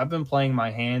doing this. I've been playing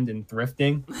my hand in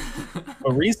thrifting,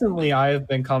 but recently I have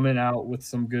been coming out with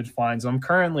some good finds. I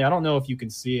don't know if you can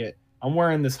see it. I'm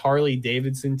wearing this Harley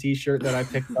Davidson t-shirt that I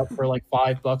picked up for like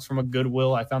 $5 from a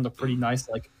Goodwill. I found a pretty nice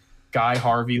like Guy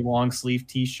Harvey long sleeve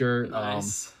t-shirt.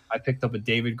 Nice. I picked up a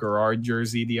David Garrard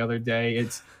jersey the other day.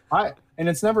 And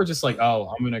it's never just like, oh,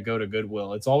 I'm going to go to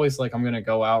Goodwill. It's always like I'm going to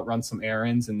go out, run some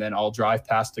errands, and then I'll drive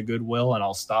past a Goodwill and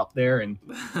I'll stop there and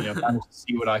kind of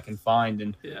see what I can find.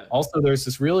 And also there's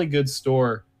this really good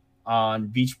store on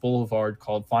Beach Boulevard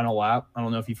called Final Lap. I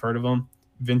don't know if you've heard of them.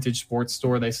 Vintage sports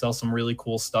store. They sell some really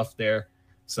cool stuff there.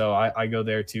 So I go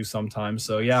there too sometimes.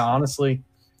 So yeah, honestly,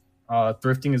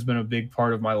 thrifting has been a big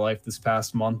part of my life this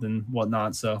past month and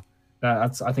whatnot. So I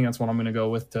think that's what I'm going to go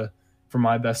with for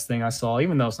my best thing I saw,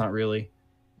 even though it's not really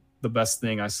the best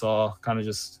thing I saw, kind of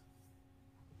just.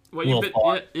 Well, no,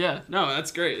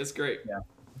 that's great. That's great. Yeah,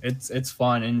 it's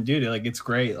fun, and dude, like it's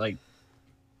great. Like,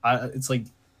 it's like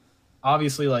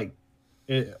obviously like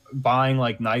buying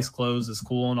like nice clothes is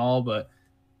cool and all, but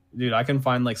dude, I can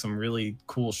find like some really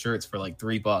cool shirts for like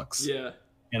 $3. Yeah.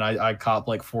 And I cop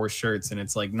like 4 shirts, and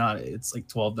it's like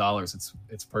 $12.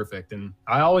 It's perfect, and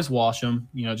I always wash them,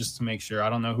 just to make sure. I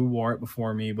don't know who wore it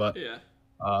before me, but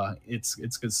it's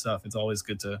good stuff. It's always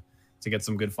good to get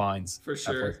some good finds for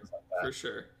sure. For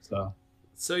sure. So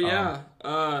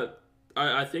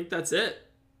I think that's it.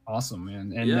 Awesome,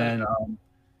 man. And then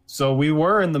so we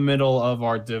were in the middle of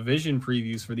our division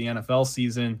previews for the NFL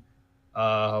season.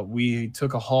 We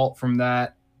took a halt from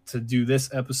that to do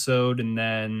this episode, and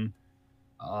then.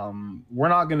 We're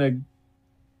not going to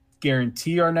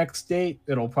guarantee our next date.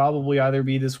 It'll probably either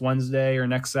be this Wednesday or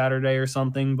next Saturday or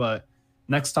something, but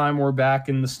next time we're back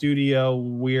in the studio,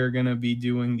 we're going to be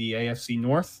doing the AFC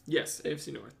North. Yes,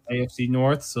 AFC North. AFC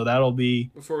North. So that'll be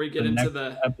before we get into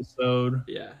the episode.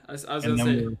 Yeah, I was going to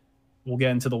say. We'll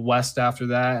get into the West after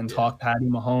that and talk Patty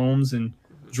Mahomes and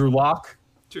Drew Lock.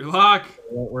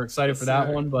 We're excited for that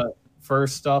one. But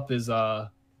first up is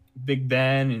Big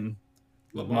Ben and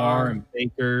Lamar and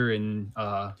Baker and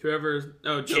Joe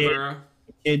Burrow.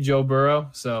 Kid Joe Burrow.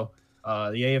 So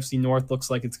the AFC North looks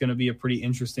like it's going to be a pretty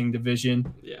interesting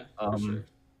division. Yeah, for sure.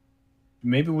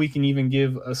 Maybe we can even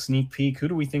give a sneak peek. Who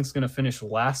do we think is going to finish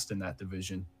last in that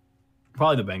division?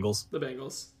 Probably the Bengals. The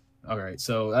Bengals. All right.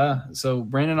 So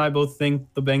Brandon and I both think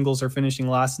the Bengals are finishing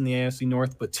last in the AFC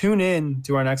North, but tune in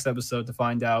to our next episode to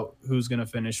find out who's going to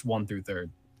finish 1 through 3rd.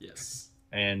 Yes.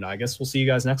 And I guess we'll see you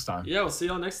guys next time. Yeah, we'll see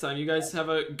y'all next time. You guys have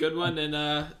a good one.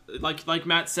 And like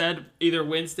Matt said, either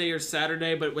Wednesday or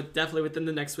Saturday, but definitely within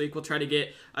the next week, we'll try to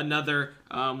get another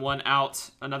one out,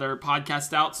 another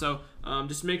podcast out. So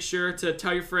just make sure to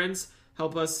tell your friends,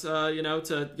 help us,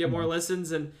 to get more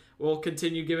listens, and we'll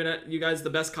continue giving you guys the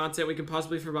best content we can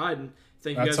possibly provide. And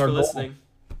thank you guys for listening.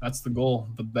 That's the goal,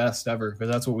 the best ever, because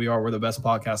that's what we are. We're the best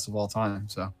podcast of all time.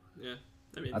 So yeah,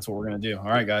 that's what we're going to do. All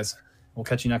right, guys. We'll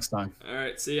catch you next time. All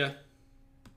right. See ya.